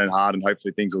keep training hard and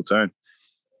hopefully things will turn.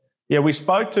 Yeah, we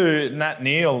spoke to Nat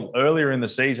Neal earlier in the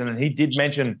season, and he did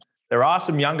mention there are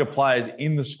some younger players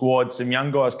in the squad, some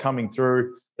young guys coming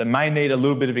through that may need a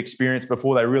little bit of experience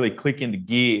before they really click into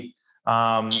gear.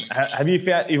 Have you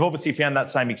found? You've obviously found that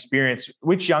same experience.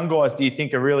 Which young guys do you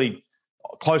think are really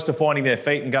close to finding their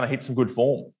feet and going to hit some good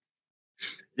form?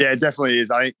 Yeah, it definitely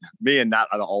is. I think me and Nat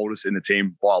are the oldest in the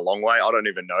team by a long way. I don't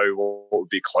even know what would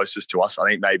be closest to us. I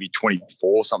think maybe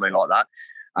 24, something like that.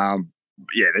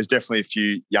 Yeah, there's definitely a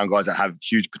few young guys that have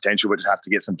huge potential, but just have to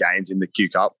get some gains in the Q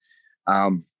Cup.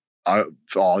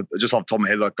 Just off the top of my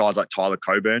head, like guys like Tyler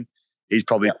Coburn, he's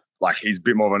probably he's a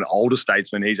bit more of an older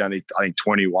statesman. He's only, I think,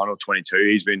 21 or 22.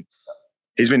 He's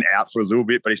been out for a little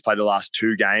bit, but he's played the last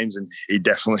 2 games, and we've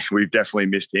definitely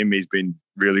missed him. He's been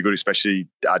really good, especially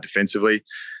defensively.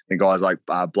 And guys like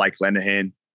Blake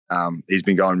Lenahan, he's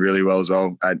been going really well as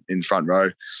well in the front row.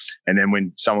 And then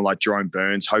when someone like Jerome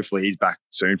Burns, hopefully he's back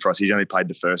soon for us. He's only played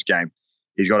the first game.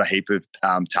 He's got a heap of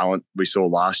talent we saw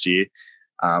last year.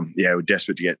 We're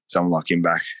desperate to get someone like him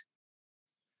back.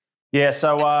 Yeah,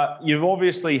 so you've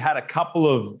obviously had a couple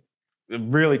of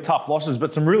really tough losses,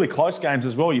 but some really close games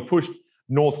as well. You pushed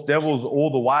North's Devils all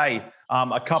the way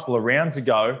a couple of rounds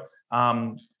ago.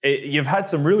 You've had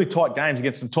some really tight games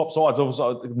against some top sides.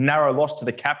 Also, a narrow loss to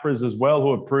the Capras as well,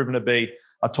 who have proven to be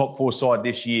a top 4 side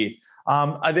this year.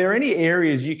 Are there any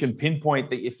areas you can pinpoint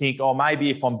that you think, oh, maybe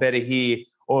if I'm better here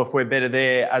or if we're better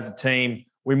there as a team,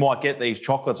 we might get these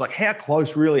chocolates? Like, how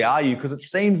close really are you? Because it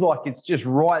seems like it's just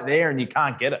right there and you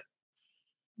can't get it.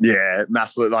 Yeah,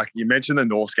 massively. Like you mentioned the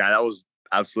Norths game, that was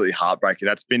absolutely heartbreaking.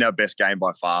 That's been our best game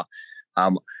by far.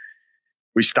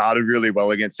 We started really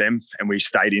well against them and we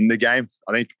stayed in the game.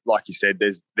 I think, like you said,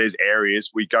 there's areas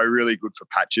we go really good for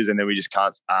patches and then we just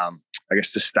can't,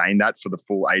 sustain that for the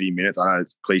full 80 minutes. I know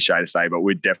it's cliche to say, but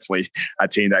we're definitely a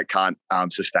team that can't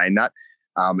sustain that.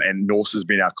 And Norths has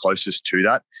been our closest to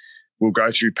that. We'll go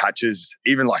through patches,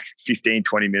 even like 15,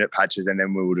 20-minute patches, and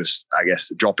then we'll just,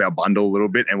 drop our bundle a little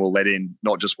bit and we'll let in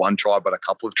not just one try, but a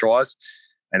couple of tries.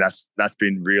 And that's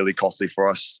been really costly for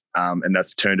us. And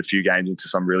that's turned a few games into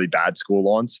some really bad score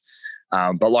lines.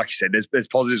 But like you said, there's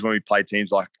positives when we play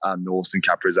teams like Norths and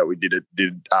Capras that we did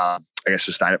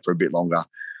sustain it for a bit longer.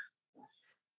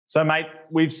 So, mate,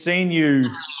 we've seen you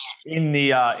in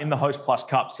the Hostplus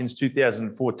Cup since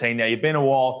 2014. Now, you've been a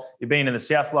while. You've been in the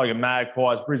South Logan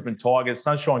Magpies, Brisbane Tigers,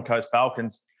 Sunshine Coast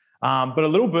Falcons. But a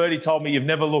little birdie told me you've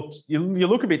never looked. You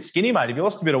look a bit skinny, mate. Have you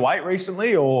lost a bit of weight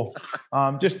recently, or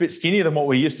just a bit skinnier than what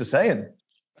we're used to seeing?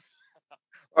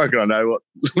 I reckon I know what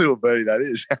little birdie that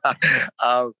is.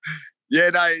 I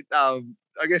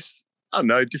guess I don't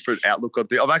know. Different outlook on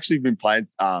things. I've actually been playing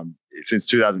since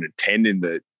 2010 in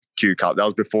the Q Cup. That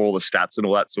was before all the stats and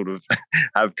all that sort of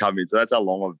have come in. So that's how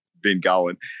long I've been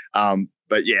going.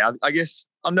 But yeah, I guess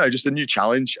I don't know. Just a new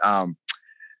challenge. I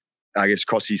guess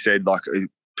Crossy said like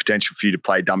potential for you to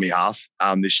play dummy half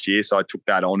this year. So I took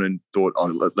that on and thought,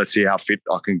 let's see how fit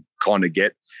I can kind of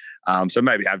get. So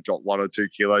maybe have dropped 1 or 2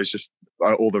 kilos. Just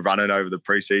all the running over the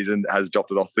preseason has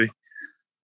dropped it off me.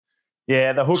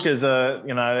 Yeah, the hookers are,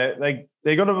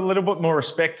 they got a little bit more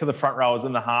respect to the front rowers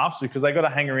than the halves because they got to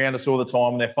hang around us all the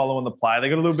time and they're following the play. They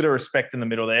got a little bit of respect in the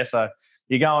middle there. So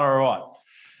you're going all right.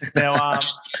 Now,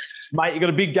 mate, you got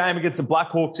a big game against the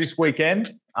Blackhawks this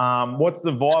weekend. What's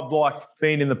the vibe like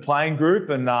being in the playing group?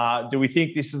 And do we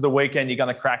think this is the weekend you're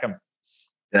going to crack them?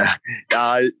 Yeah,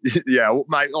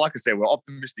 mate. Like I said, we're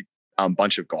optimistic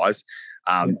bunch of guys.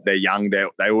 They're young.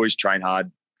 They always train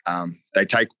hard. They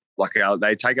take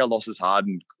our losses hard,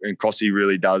 and Crossy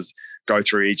really does go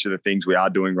through each of the things we are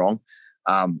doing wrong.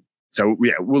 So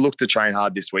we'll look to train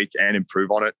hard this week and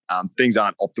improve on it. Things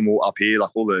aren't optimal up here.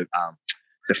 Like all the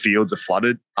fields are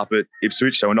flooded up at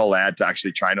Ipswich, so we're not allowed to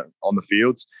actually train on the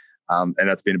fields. And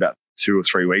that's been about 2 or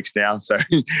 3 weeks now. So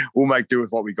we'll make do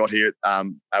with what we got here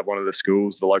at one of the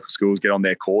schools, the local schools, get on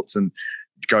their courts and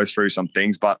go through some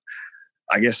things. But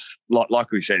I guess,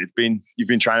 like we said, you've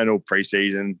been training all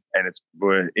preseason, and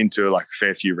we're into like a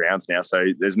fair few rounds now. So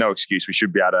there's no excuse. We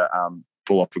should be able to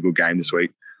pull off a good game this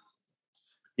week.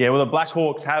 Yeah, well, the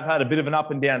Blackhawks have had a bit of an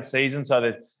up and down season, so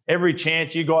there's every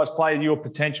chance you guys play to your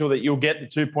potential that you'll get the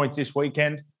 2 points this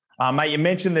weekend. Mate, you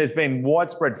mentioned there's been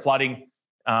widespread flooding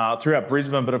throughout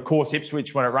Brisbane, but of course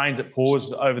Ipswich, when it rains, it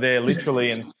pours over there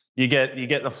literally, and you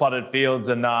get the flooded fields.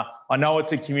 And I know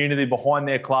it's a community behind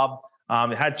their club.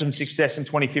 It had some success in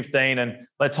 2015, and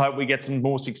let's hope we get some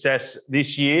more success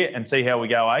this year and see how we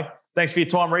go, eh? Thanks for your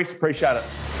time, Rhys. Appreciate it.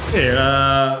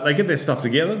 Yeah, they get their stuff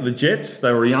together. The Jets,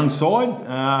 they were a young side.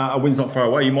 A win's not far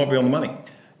away. You might be on the money.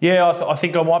 Yeah, I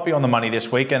think I might be on the money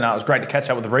this week, and it was great to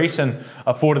catch up with Rhys and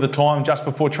afforded the time just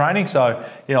before training. So,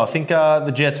 I think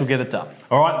the Jets will get it done.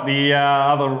 All right, the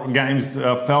other games,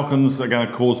 Falcons are going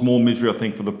to cause more misery, I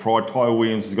think, for the Pride. Ty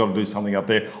Williams has got to do something up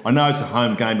there. I know it's a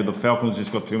home game, but the Falcons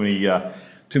just got too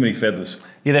many feathers.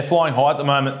 Yeah, they're flying high at the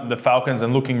moment, the Falcons,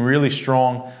 and looking really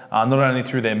strong, not only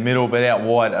through their middle, but out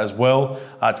wide as well.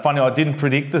 It's funny, I didn't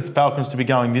predict the Falcons to be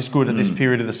going this good at this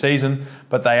period of the season,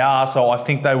 but they are, so I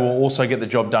think they will also get the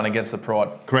job done against the Pride.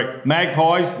 Correct.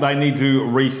 Magpies, they need to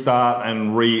restart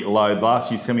and reload. Last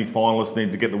year's semi-finalists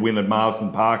need to get the win at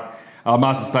Marsden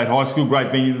State High School.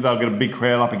 Great venue. They'll get a big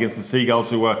crowd up against the Seagulls,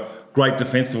 who were great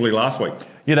defensively last week.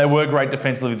 Yeah, they were great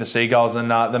defensively, the Seagulls, and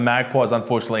the Magpies,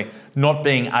 unfortunately, not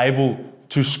being able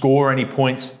to score any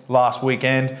points last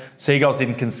weekend. Seagulls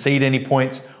didn't concede any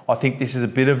points. I think this is a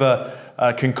bit of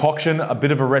a concoction, a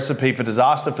bit of a recipe for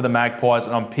disaster for the Magpies,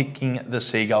 and I'm picking the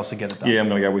Seagulls to get it done. Yeah, I'm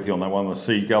going to go with you on that one, the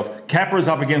Seagulls. Capras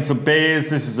up against the Bears.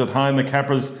 This is at home. The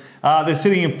Capras, they're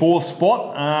sitting in 4th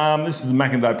spot. This is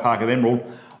Mackendale Park at Emerald.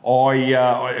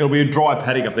 It'll be a dry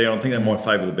paddock up there. I think that might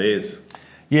favour the Bears.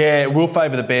 Yeah, it will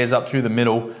favour the Bears up through the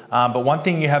middle. But one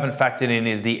thing you haven't factored in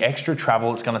is the extra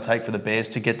travel it's going to take for the Bears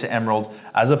to get to Emerald,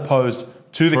 as opposed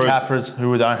to the Capras,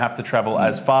 who don't have to travel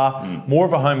as far. More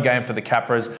of a home game for the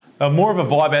Capras. More of a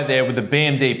vibe out there with the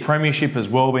BMD Premiership as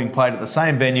well being played at the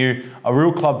same venue, a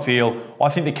real club feel. I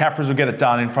think the Capras will get it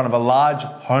done in front of a large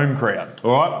home crowd.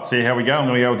 All right, see how we go. I'm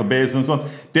going to go with the Bears in this one.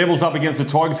 Devils up against the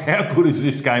Tigers. How good is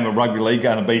this game of rugby league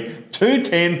going to be?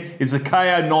 2:10. It's a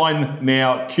KO9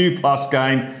 now Q Plus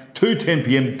game. 2:10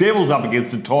 p.m. Devils up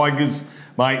against the Tigers.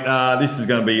 Mate, this is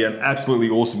going to be an absolutely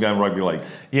awesome game of rugby league.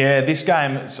 Yeah, this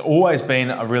game has always been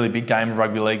a really big game of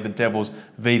rugby league, the Devils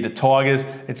v the Tigers.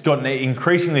 It's gotten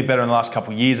increasingly better in the last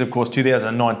couple of years. Of course,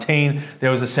 2019,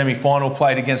 there was a semi-final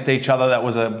played against each other. That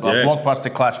was a blockbuster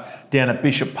clash down at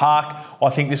Bishop Park. I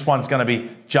think this one's going to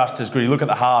be just as good. You look at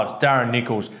the halves, Darren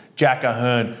Nichols, Jack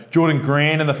Ahern, Jordan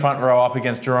Grant in the front row up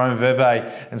against Jerome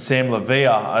Veve and Sam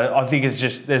Lavia. I think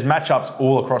there's matchups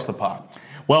all across the park.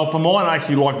 Well, for mine, I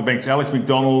actually like the bench. Alex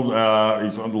McDonald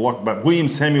is like, but William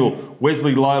Samuel,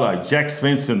 Wesley Lolo, Jack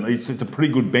Svensson. It's a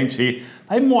pretty good bench here.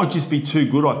 They might just be too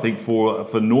good, I think, for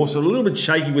North. So a little bit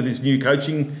shaky with his new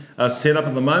coaching setup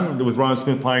at the moment, with Ryan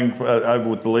Smith playing over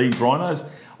with the Leeds Rhinos.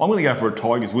 I'm going to go for a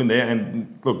Tigers win there.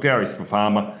 And look, Darius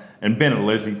Fafama and Bennett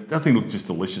Leslie, that thing looks just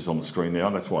delicious on the screen now.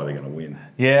 That's why they're going to win.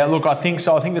 Yeah, look, I think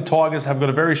so. I think the Tigers have got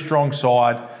a very strong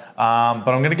side. But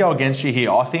I'm going to go against you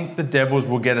here. I think the Devils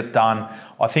will get it done.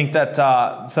 I think that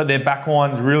so their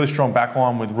backline is a really strong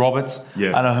backline with Roberts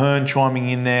and Ahern chiming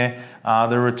in there.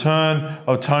 The return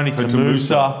of Tony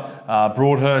Tamusa,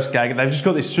 Broadhurst, Gaga. They've just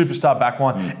got this superstar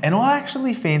backline. And I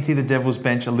actually fancy the Devils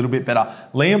bench a little bit better.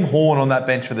 Liam Horn on that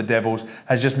bench for the Devils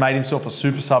has just made himself a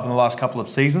super sub in the last couple of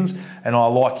seasons, and I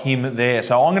like him there.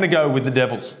 So I'm going to go with the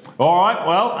Devils. All right,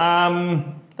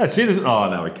 well, that's it. Oh,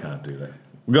 no, we can't do that.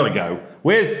 We've got to go.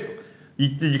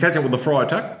 Did you catch up with the Friar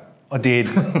Tuck? I did.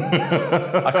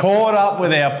 I caught up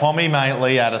with our pommy mate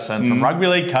Lee Addison from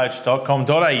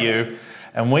rugbyleaguecoach.com.au,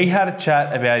 and we had a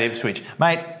chat about Ipswich.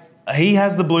 Mate, he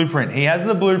has the blueprint. He has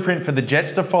the blueprint for the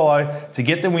Jets to follow to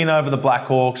get the win over the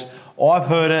Blackhawks. I've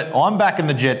heard it. I'm backing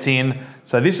the Jets in.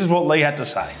 So this is what Lee had to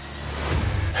say.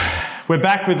 We're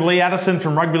back with Lee Addison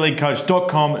from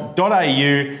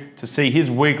rugbyleaguecoach.com.au to see his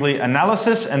weekly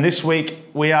analysis. And this week,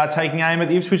 we are taking aim at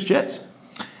the Ipswich Jets.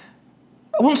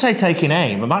 I wouldn't say taking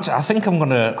aim. I think I'm going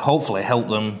to hopefully help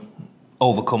them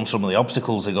overcome some of the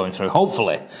obstacles they're going through.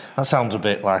 Hopefully. That sounds a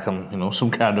bit like I'm,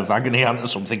 some kind of agony aunt or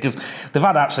something, because they've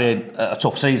had actually a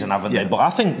tough season, haven't they? But I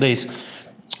think there's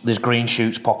green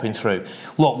shoots popping through.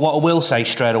 Look, what I will say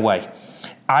straight away,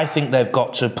 I think they've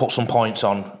got to put some points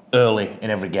on early in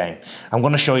every game. I'm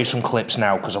going to show you some clips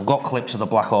now, because I've got clips of the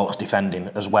Blackhawks defending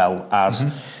as well as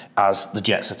the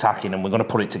Jets attacking, and we're going to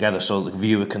put it together so that the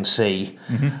viewer can see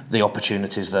the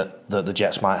opportunities that the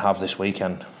Jets might have this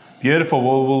weekend. Beautiful.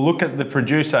 Well, we'll look at the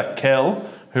producer, Kel,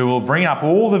 who will bring up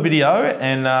all the video,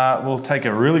 and we'll take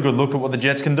a really good look at what the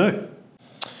Jets can do.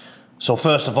 So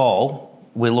first of all,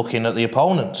 we're looking at the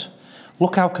opponents.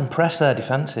 Look how compressed their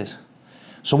defence is.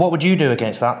 So what would you do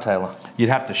against that, Taylor? You'd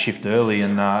have to shift early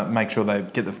and make sure they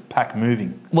get the pack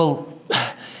moving. Well,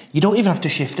 you don't even have to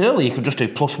shift early. You could just do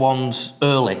 +1s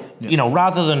early. Yep. You know,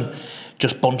 rather than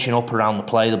just bunching up around the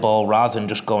play the ball, rather than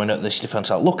just going at this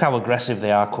defence out. Look how aggressive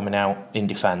they are coming out in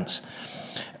defence.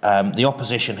 The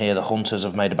opposition here, the Hunters,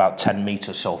 have made about 10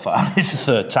 metres so far. It's the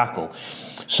third tackle.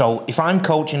 So if I'm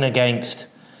coaching against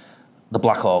the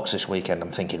Blackhawks this weekend,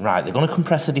 I'm thinking, right, they're going to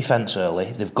compress the defence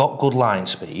early. They've got good line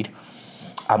speed.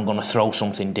 I'm going to throw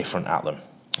something different at them.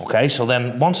 Okay, so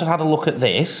then once I've had a look at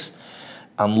this,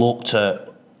 and looked at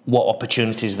what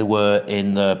opportunities there were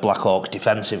in the Blackhawks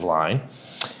defensive line,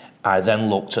 I then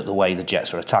looked at the way the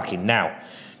Jets are attacking. Now,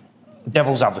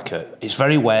 devil's advocate, it's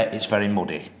very wet, it's very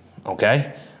muddy,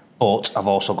 okay? But I've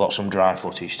also got some dry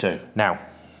footage too. Now,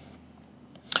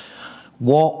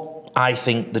 what I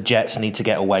think the Jets need to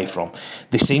get away from,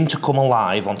 they seem to come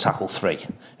alive on tackle 3.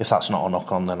 If that's not a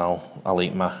knock on, then I'll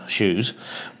eat my shoes.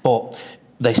 But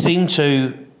they seem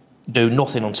to do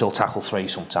nothing until tackle 3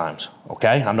 sometimes,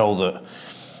 okay? I know that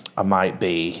I might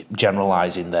be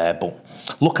generalising there, but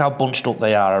look how bunched up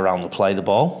they are around the play the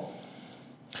ball.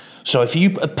 So if you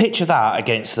picture that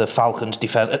against the Falcons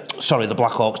defence, the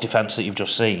Blackhawks defence that you've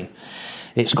just seen,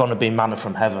 it's going to be manna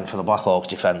from heaven for the Blackhawks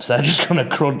defence. They're just going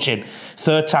to crunch in.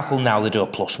 Third tackle now, they do a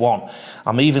 +1.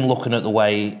 I'm even looking at the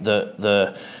way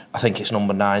that I think it's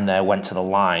number 9 there, went to the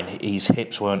line. His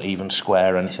hips weren't even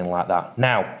square or anything like that.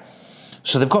 Now,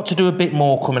 so they've got to do a bit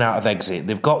more coming out of exit.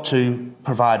 They've got to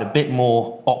provide a bit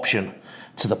more option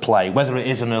to the play, whether it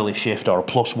is an early shift or a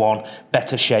 +1,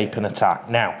 better shape and attack.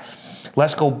 Now,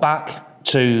 let's go back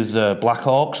to the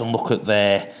Blackhawks and look at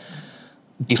their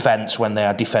defence when they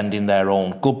are defending their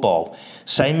own good ball.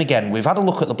 Same again, we've had a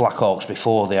look at the Blackhawks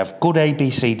before. They have good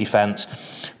ABC defence,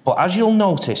 but as you'll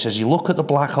notice, as you look at the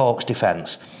Blackhawks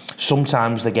defence,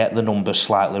 sometimes they get the numbers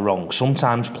slightly wrong.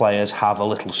 Sometimes players have a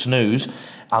little snooze,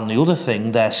 and the other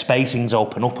thing, their spacings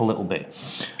open up a little bit.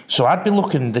 So I'd be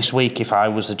looking this week, if I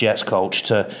was the Jets coach,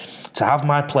 to have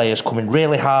my players coming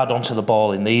really hard onto the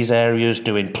ball in these areas,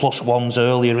 doing +1s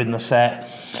earlier in the set,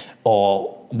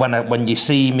 or when you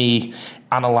see me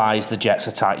analyse the Jets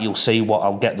attack, you'll see what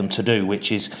I'll get them to do, which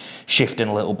is shifting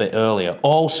a little bit earlier.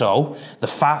 Also, the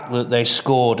fact that they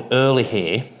scored early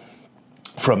here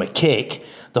from a kick,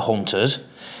 the Hunters,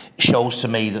 shows to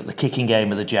me that the kicking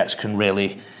game of the Jets can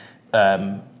really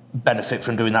benefit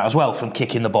from doing that as well, from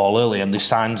kicking the ball early, and there's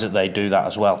signs that they do that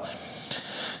as well.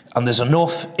 And there's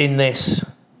enough in this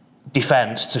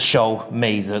defence to show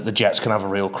me that the Jets can have a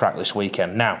real crack this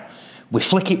weekend. Now, we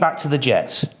flick it back to the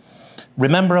Jets.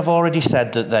 Remember, I've already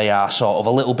said that they are sort of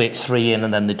a little bit 3 in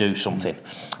and then they do something.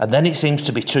 And then it seems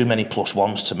to be too many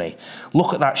 +1s to me.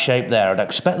 Look at that shape there. I'd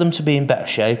expect them to be in better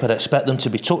shape. I'd expect them to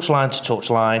be touchline to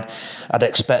touchline. I'd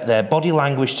expect their body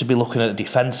language to be looking at the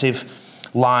defensive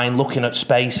line, looking at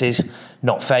spaces,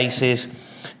 not faces.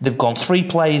 They've gone 3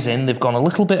 plays in. They've gone a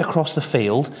little bit across the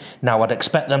field. Now, I'd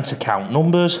expect them to count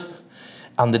numbers,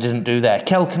 and they didn't do there.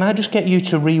 Kel, can I just get you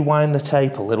to rewind the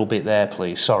tape a little bit there,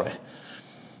 please? Sorry.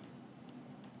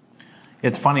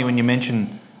 It's funny when you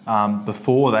mention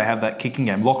before they have that kicking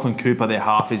game. Lachlan Cooper, their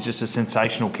half, is just a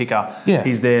sensational kicker. Yeah.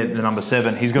 He's there, the number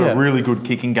 7. He's got a really good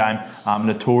kicking game,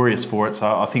 notorious for it.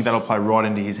 So I think that'll play right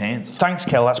into his hands. Thanks,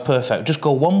 Kel. That's perfect. Just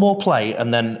go one more play,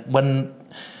 and then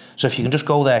so if you can just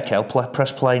go there, Kel,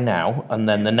 press play now, and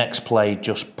then the next play,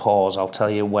 just pause. I'll tell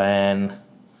you when.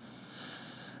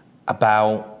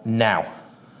 About now.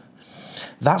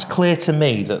 That's clear to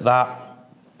me that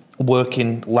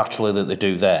working laterally that they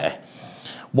do there,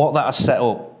 what that has set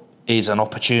up is an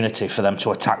opportunity for them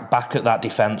to attack back at that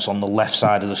defence on the left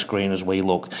side of the screen as we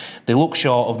look. They look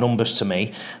short of numbers to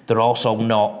me. They're also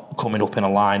not coming up in a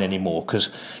line anymore because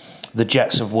the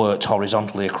Jets have worked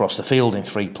horizontally across the field in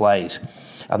 3 plays.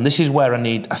 And this is where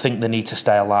I think they need to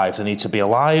stay alive. They need to be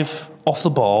alive off the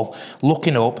ball,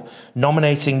 looking up,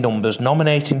 nominating numbers,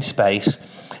 nominating space,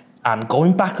 and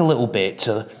going back a little bit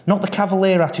to not the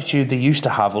cavalier attitude they used to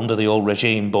have under the old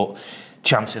regime, but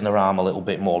chancing their arm a little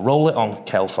bit more. Roll it on,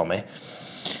 Kel, for me.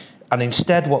 And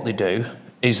instead what they do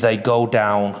is they go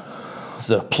down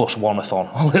the +1-a-thon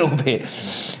a little bit.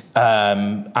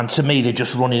 And to me, they're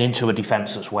just running into a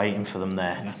defence that's waiting for them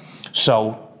there. Yeah.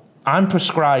 So I'm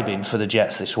prescribing for the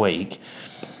Jets this week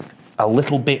a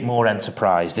little bit more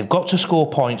enterprise. They've got to score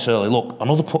points early. Look,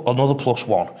 another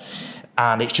 +1.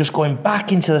 And it's just going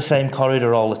back into the same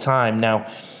corridor all the time. Now,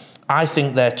 I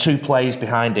think they're 2 plays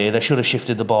behind here. They should have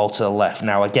shifted the ball to the left.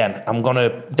 Now, again, I'm going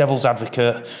to devil's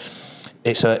advocate.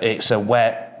 It's a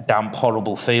wet, damp,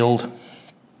 horrible field.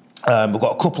 We've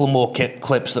got a couple of more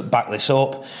clips that back this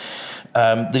up.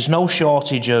 There's no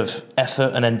shortage of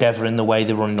effort and endeavour in the way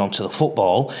they're running onto the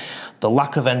football. The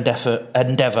lack of endeavour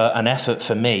and effort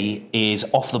for me is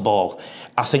off the ball.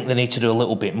 I think they need to do a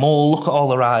little bit more. Look at all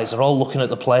their eyes. They're all looking at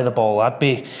the play of the ball.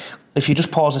 If you just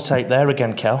pause the tape there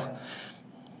again, Kel,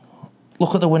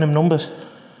 look at the Wynnum numbers.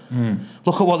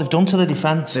 Look at what they've done to the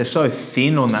defence. They're so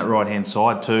thin on that right-hand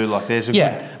side too. Like there's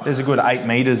a good 8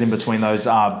 metres in between those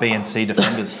B and C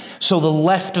defenders. So the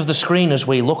left of the screen, as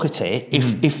we look at it,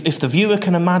 if the viewer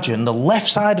can imagine, the left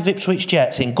side of Ipswich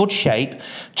Jets in good shape,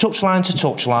 touchline to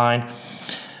touchline,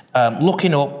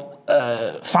 looking up,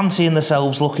 fancying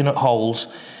themselves, looking at holes.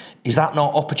 Is that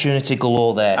not opportunity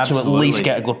galore there Absolutely. to at least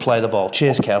get a good play of the ball?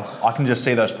 Cheers, Kel. I can just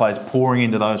see those players pouring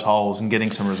into those holes and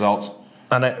getting some results.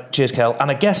 And cheers, Kel. And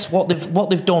I guess what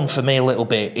they've done for me a little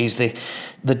bit is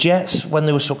the Jets, when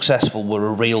they were successful, were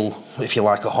a real, if you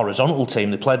like, a horizontal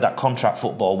team. They played that contract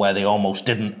football where they almost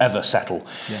didn't ever settle.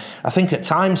 Yeah. I think at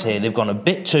times here they've gone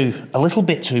a little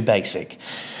bit too basic.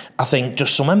 I think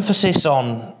just some emphasis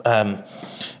on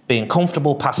being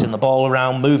comfortable passing the ball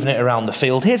around, moving it around the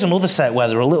field. Here's another set where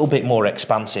they're a little bit more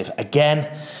expansive.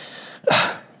 Again,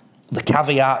 the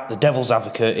caveat, the devil's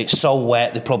advocate, it's so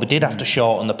wet, they probably did have to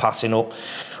shorten the passing up.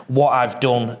 What I've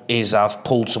done is I've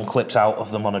pulled some clips out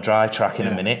of them on a dry track in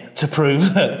a minute to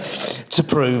prove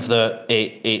that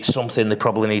it's something they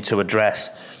probably need to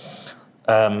address.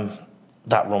 That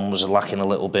run was lacking a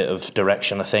little bit of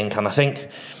direction, I think. And I think,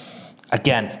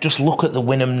 again, just look at the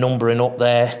Wynnum numbering up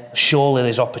there. Surely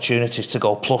there's opportunities to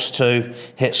go +2,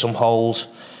 hit some holes.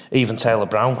 Even Taylor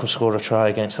Brown could score a try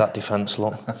against that defence,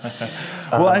 look.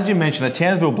 Well, as you mentioned, the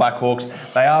Townsville Blackhawks,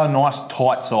 they are a nice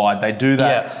tight side. They do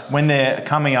that when they're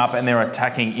coming up and they're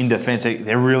attacking in defence.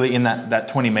 They're really in that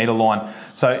 20-metre line.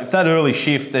 So if that early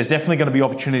shift, there's definitely going to be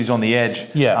opportunities on the edge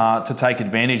to take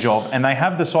advantage of. And they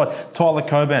have the side. Tyler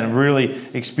Coburn, really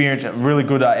experienced, really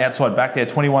good outside back there,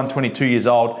 21, 22 years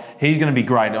old. He's going to be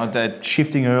great at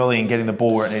shifting early and getting the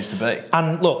ball where it needs to be.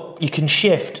 And look, you can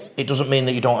shift. It doesn't mean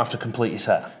that you don't have to complete your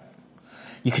set.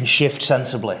 You can shift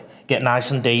sensibly, get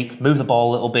nice and deep, move the ball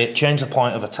a little bit, change the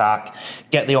point of attack,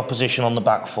 get the opposition on the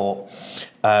back foot,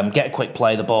 get a quick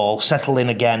play of the ball, settle in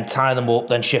again, tie them up,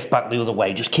 then shift back the other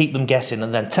way. Just keep them guessing,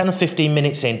 and then 10 or 15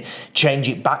 minutes in, change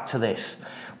it back to this.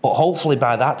 But hopefully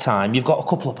by that time, you've got a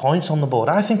couple of points on the board.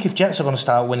 I think if Jets are going to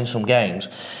start winning some games,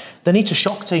 they need to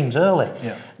shock teams early.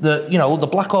 Yeah. The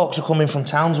Blackhawks are coming from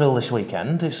Townsville this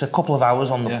weekend. It's a couple of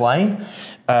hours on the plane.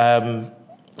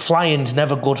 Flying's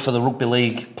never good for the rugby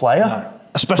league player,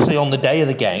 especially on the day of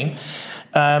the game.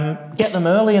 Get them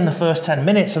early in the first 10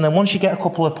 minutes, and then once you get a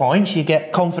couple of points, you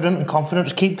get confident,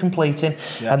 just keep completing,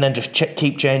 and then just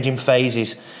keep changing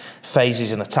phases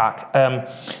in attack.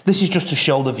 This is just to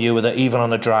show the viewer that even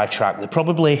on a dry track, they've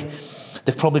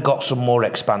probably got some more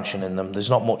expansion in them. There's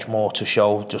not much more to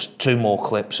show, just 2 more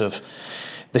clips of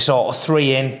they sort of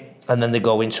 3 in, and then they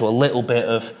go into a little bit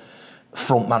of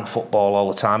frontman football all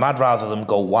the time. I'd rather them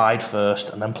go wide first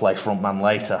and then play frontman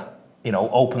later.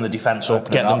 Open the defence up,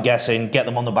 get them guessing, get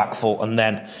them on the back foot, and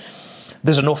then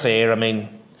there's enough here. I mean,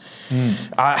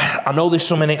 I know there's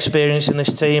some inexperience in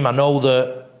this team. I know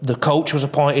that the coach was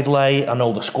appointed late. I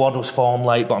know the squad was formed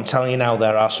late, but I'm telling you now,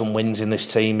 there are some wins in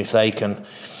this team if they can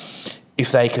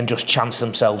just chance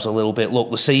themselves a little bit.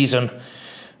 Look, the season.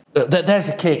 There's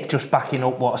a kick, just backing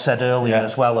up what I said earlier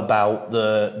as well about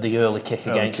the early kick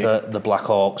against the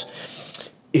Blackhawks.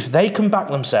 If they can back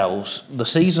themselves, the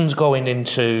season's going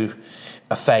into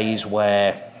a phase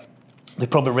where they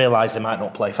probably realise they might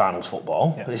not play finals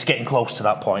football. Yeah. It's getting close to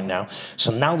that point now.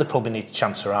 So now they probably need to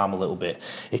chance their arm a little bit.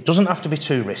 It doesn't have to be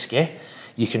too risky.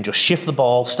 You can just shift the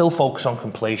ball, still focus on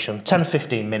completion, 10 or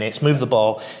 15 minutes, move the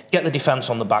ball, get the defence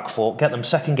on the back foot, get them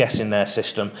second guessing their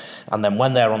system, and then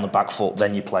when they're on the back foot,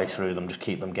 then you play through them, just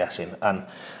keep them guessing. And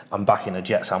I'm back in a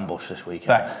Jets ambush this weekend.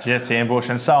 Back Jets ambush,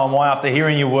 and so am I. After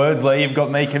hearing your words, Lee, you've got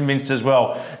me convinced as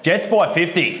well. Jets by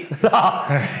 50.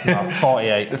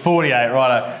 48. 48,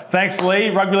 righto. Thanks, Lee.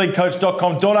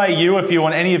 RugbyLeagueCoach.com.au if you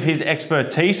want any of his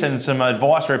expertise and some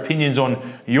advice or opinions on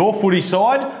your footy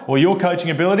side or your coaching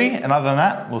ability. And other than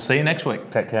that, we'll see you next week.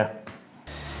 Take care.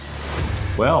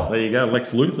 Well, there you go.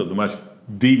 Lex Luthor, the most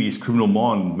devious criminal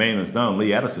mind man has known.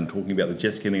 Lee Addison talking about the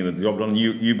Jets getting the job done.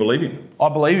 You believe him? I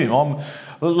believe him.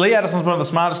 Lee Addison's one of the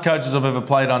smartest coaches I've ever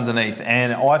played underneath,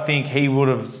 and I think he would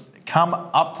have come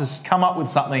up with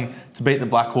something to beat the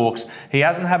Blackhawks. He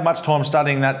hasn't had much time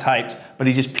studying that tapes, but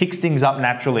he just picks things up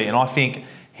naturally, and I think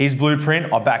his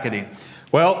blueprint, I back it in.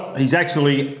 Well, he's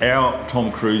actually our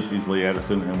Tom Cruise is Lee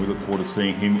Addison, and we look forward to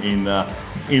seeing him in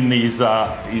his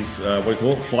what do you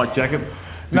call it, flight jacket.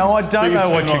 No, I don't know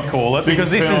what you call it, because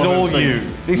this is all you.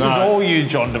 This is all you,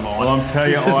 John Devine. Well, I'm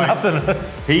telling you,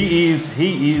 he is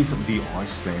the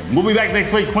Iceman. We'll be back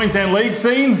next week, Queensland League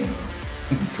Scene.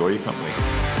 Enjoy your company.